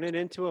so much. Turn it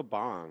into a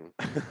bong.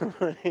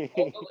 Totally.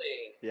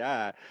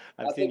 Yeah,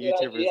 I've seen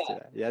YouTubers do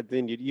that. Yeah,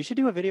 then you should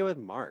do a video with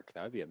Mark.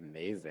 That would be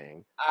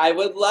amazing. I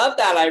would love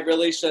that. I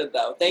really should,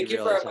 though. Thank you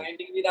for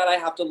reminding me that. I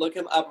have to look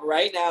him up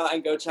right now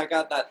and go check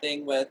out that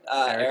thing with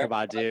Erykah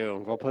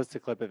Badu. We'll post a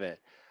clip of it.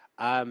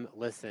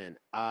 Listen,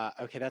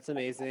 okay, that's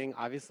amazing.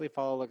 Obviously,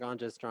 follow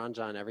Laganja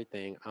Stranja and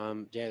everything.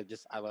 Yeah,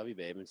 I love you,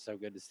 babe. It's so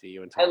good to see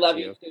you and talk to you. I love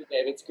you too,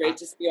 babe. It's great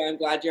to see you. I'm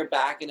glad you're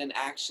back and in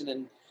action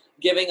and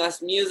giving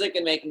us music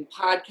and making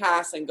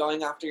podcasts and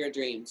going after your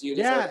dreams. You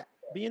deserve it.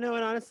 But and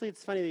honestly,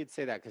 it's funny that you'd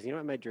say that because you know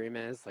what my dream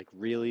is? Like,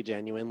 really,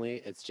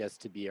 genuinely, it's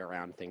just to be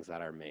around things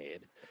that are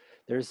made.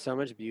 There's so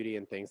much beauty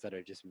in things that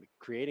are just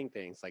creating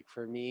things. Like,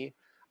 for me,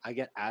 I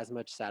get as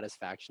much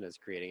satisfaction as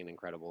creating an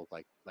incredible,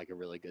 like a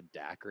really good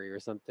daiquiri or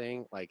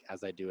something, like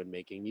as I do in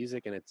making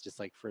music. And it's just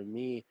like, for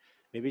me,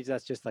 maybe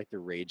that's just like the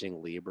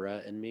raging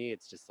Libra in me.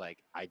 It's just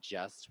like, I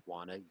just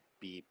want to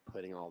be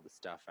putting all the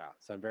stuff out.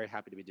 So I'm very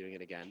happy to be doing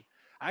it again.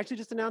 I actually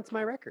just announced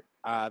my record,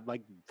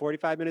 like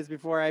 45 minutes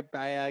before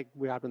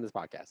we hopped on this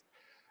podcast.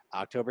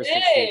 October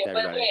 16th,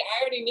 everybody. Wait,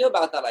 I already knew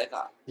about that, I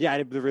thought.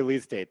 Yeah, the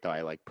release date, though,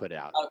 I put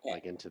out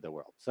like into the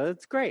world. So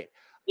it's great.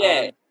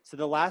 Yeah. So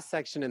the last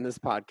section in this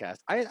podcast,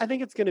 I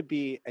think it's going to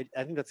be,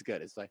 I think that's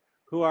good. It's like,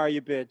 who are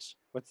you, bitch?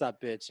 What's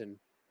up, bitch? And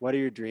what are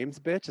your dreams,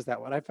 bitch? Is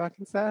that what I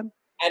fucking said?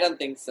 I don't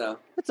think so.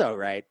 It's all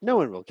right. No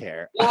one will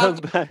care.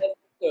 But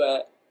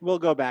we'll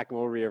go back and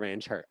we'll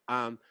rearrange her.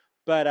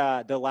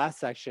 But the last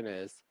section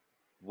is,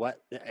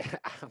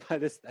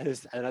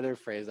 this another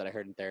phrase that I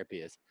heard in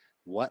therapy is,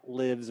 what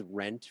lives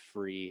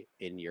rent-free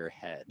in your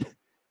head? You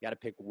got to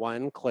pick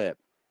one clip,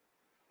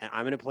 and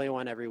I'm going to play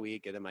one every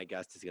week, and then my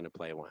guest is going to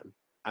play one.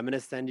 I'm going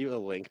to send you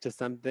a link to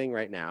something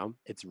right now.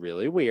 It's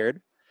really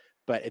weird,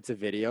 but it's a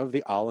video of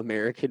the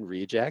All-American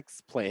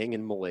Rejects playing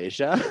in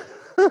Malaysia.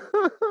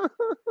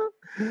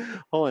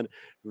 Hold on.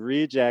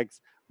 Rejects,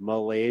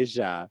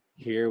 Malaysia.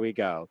 Here we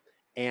go.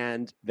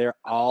 And they're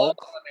all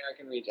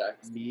All-American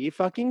Rejects. Me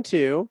fucking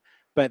too.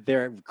 But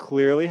they're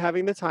clearly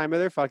having the time of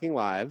their fucking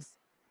lives.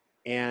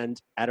 And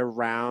at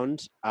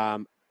around,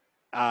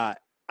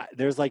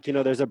 there's like,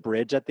 there's a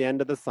bridge at the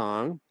end of the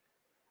song.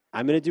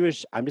 I'm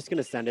just going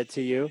to send it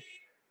to you.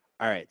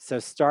 All right. So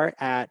start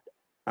at,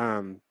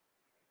 I'm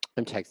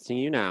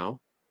texting you now.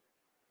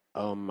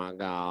 Oh my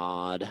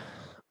God.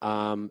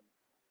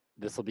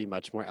 This will be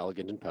much more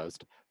elegant in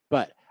post,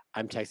 but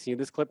I'm texting you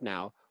this clip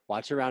now.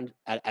 Watch around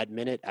at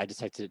minute. I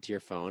just texted it to your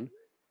phone.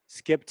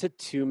 Skip to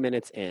 2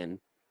 minutes in.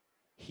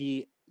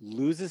 He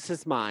loses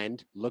his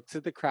mind, looks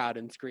at the crowd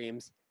and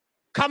screams,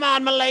 "Come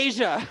on,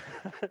 Malaysia!"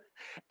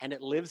 And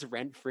it lives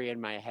rent-free in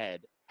my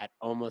head at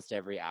almost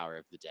every hour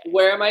of the day.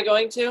 Where am I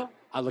going to?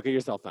 I'll look at your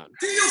cell phone.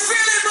 Do you feel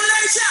it,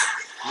 Malaysia?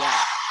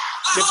 Yeah.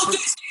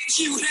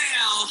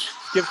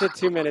 Skip to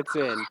 2 minutes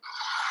in.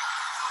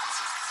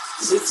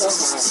 It's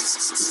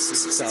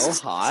so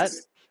hot.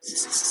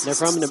 It's so hot. They're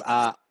from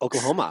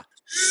Oklahoma.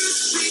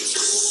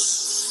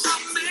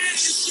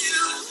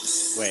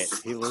 Wait,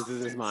 he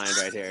loses his mind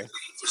right here.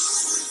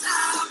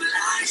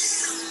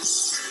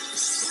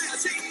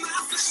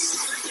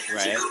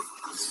 Right?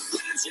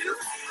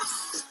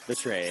 The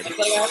trade. It's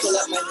like I have to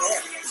let my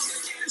hair.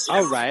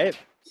 All right.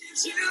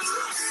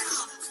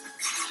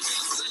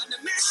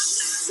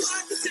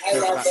 I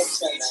love them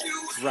so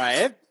much.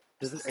 Right?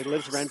 It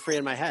lives rent-free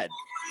in my head.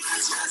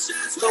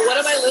 But what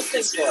am I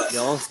listening for?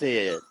 You'll see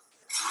it.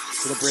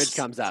 So the bridge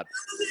comes up.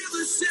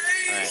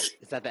 All right.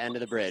 It's at the end of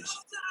the bridge.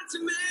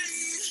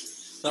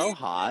 So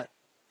hot.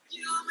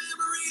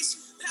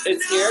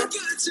 It's here?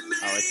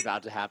 Oh, it's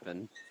about to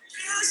happen.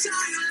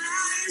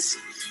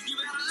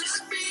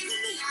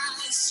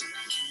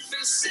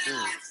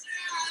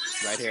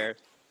 Right here.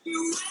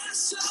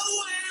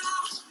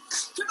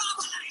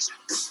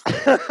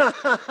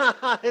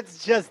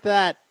 It's just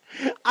that.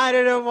 I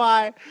don't know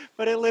why,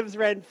 but it lives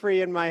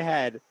rent-free in my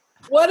head.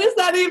 What does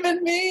that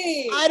even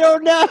mean? I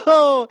don't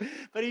know,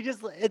 but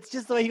it's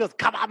just the way he goes,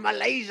 "Come on,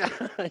 Malaysia."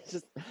 It's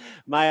just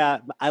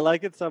I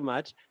like it so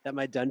much that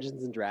my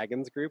Dungeons and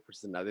Dragons group, which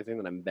is another thing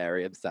that I'm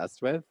very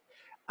obsessed with,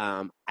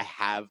 I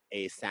have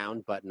a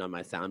sound button on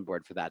my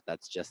soundboard for that.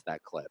 That's just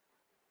that clip.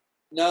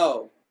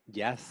 No.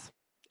 Yes.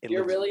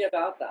 You're really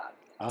about that.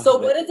 So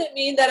what does it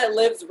mean that it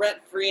lives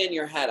rent-free in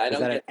your head? I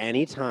don't that get at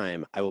any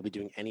time I will be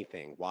doing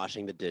anything,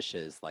 washing the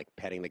dishes, like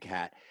petting the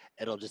cat,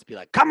 it'll just be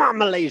like, come on,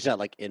 Malaysia,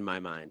 like in my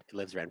mind. It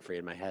lives rent-free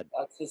in my head.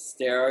 That's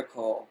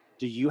hysterical.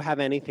 Do you have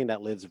anything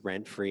that lives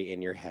rent-free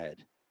in your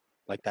head?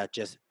 Like that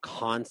just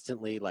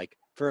constantly, like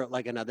for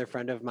like another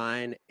friend of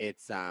mine,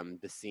 it's the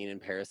scene in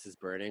Paris is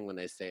Burning when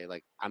they say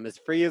like, I'm as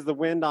free as the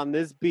wind on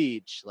this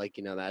beach. Like,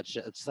 you know, it's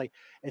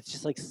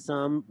just like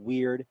some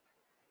weird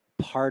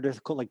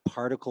particle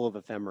of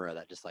ephemera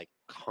that just like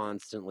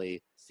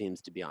constantly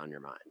seems to be on your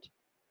mind.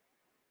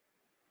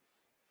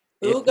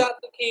 Who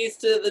got the keys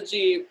to the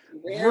Jeep?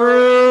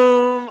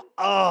 Vroom!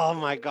 Oh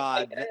my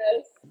God.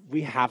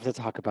 We have to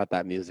talk about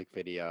that music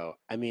video.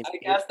 I mean, I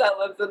guess that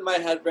lives in my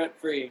head rent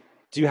free.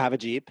 Do you have a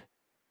Jeep?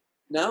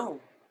 No.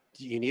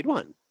 Do you need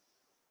one?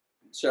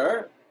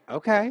 Sure.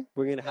 Okay.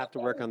 We're going to have to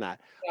work on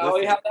that. Yeah,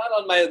 we have that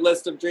on my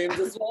list of dreams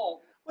as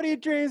well. What are your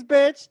dreams,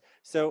 bitch?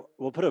 So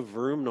we'll put a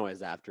vroom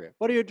noise after it.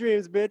 What are your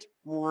dreams, bitch?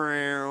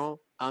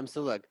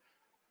 So look,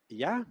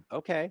 yeah,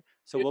 okay.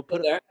 So we'll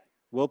put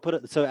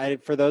it. So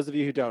for those of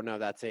you who don't know,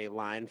 that's a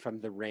line from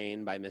The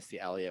Rain by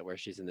Missy Elliott, where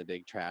she's in the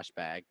big trash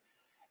bag,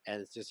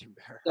 and it's just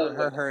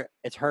her,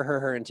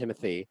 and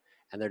Timothy,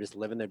 and they're just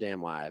living their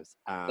damn lives.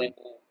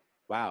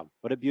 Wow,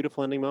 what a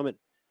beautiful ending moment.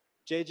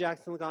 Jay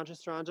Jackson, Laganja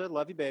Stranja,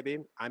 love you, baby.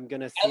 I'm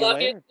gonna see you later. I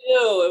love you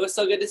too. It was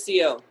so good to see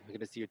you. I'm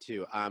gonna see you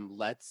too.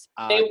 Let's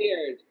stay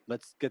weird.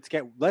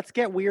 Let's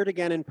get weird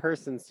again in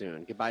person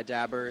soon. Goodbye,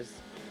 dabbers.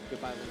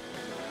 Goodbye.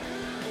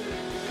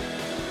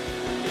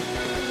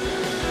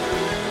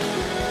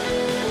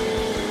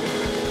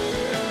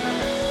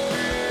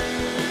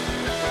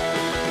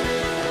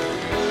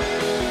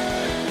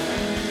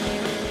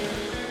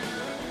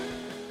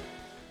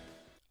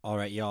 All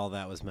right, y'all,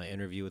 that was my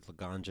interview with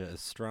Laganja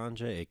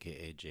Estranja,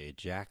 a.k.a. Jay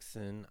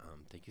Jackson.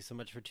 Thank you so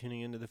much for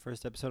tuning into the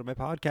first episode of my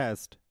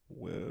podcast.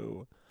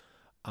 Whoa.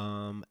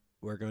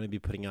 We're going to be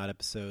putting out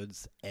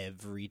episodes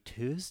every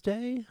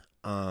Tuesday,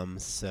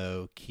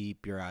 so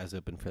keep your eyes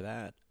open for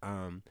that.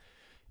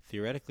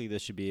 Theoretically,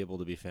 this should be able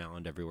to be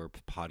found everywhere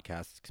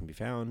podcasts can be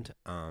found,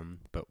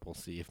 but we'll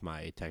see if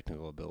my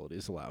technical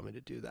abilities allow me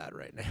to do that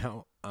right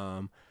now.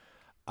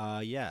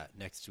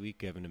 Next week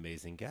we have an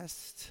amazing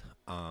guest.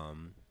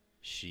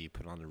 She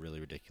put on a really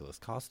ridiculous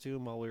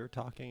costume while we were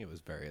talking. It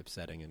was very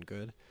upsetting and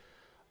good.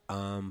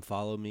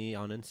 Follow me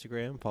on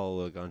Instagram.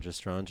 Follow Laganja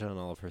Stranja on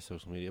all of her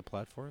social media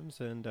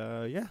platforms. And,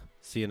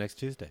 see you next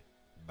Tuesday.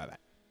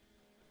 Bye-bye.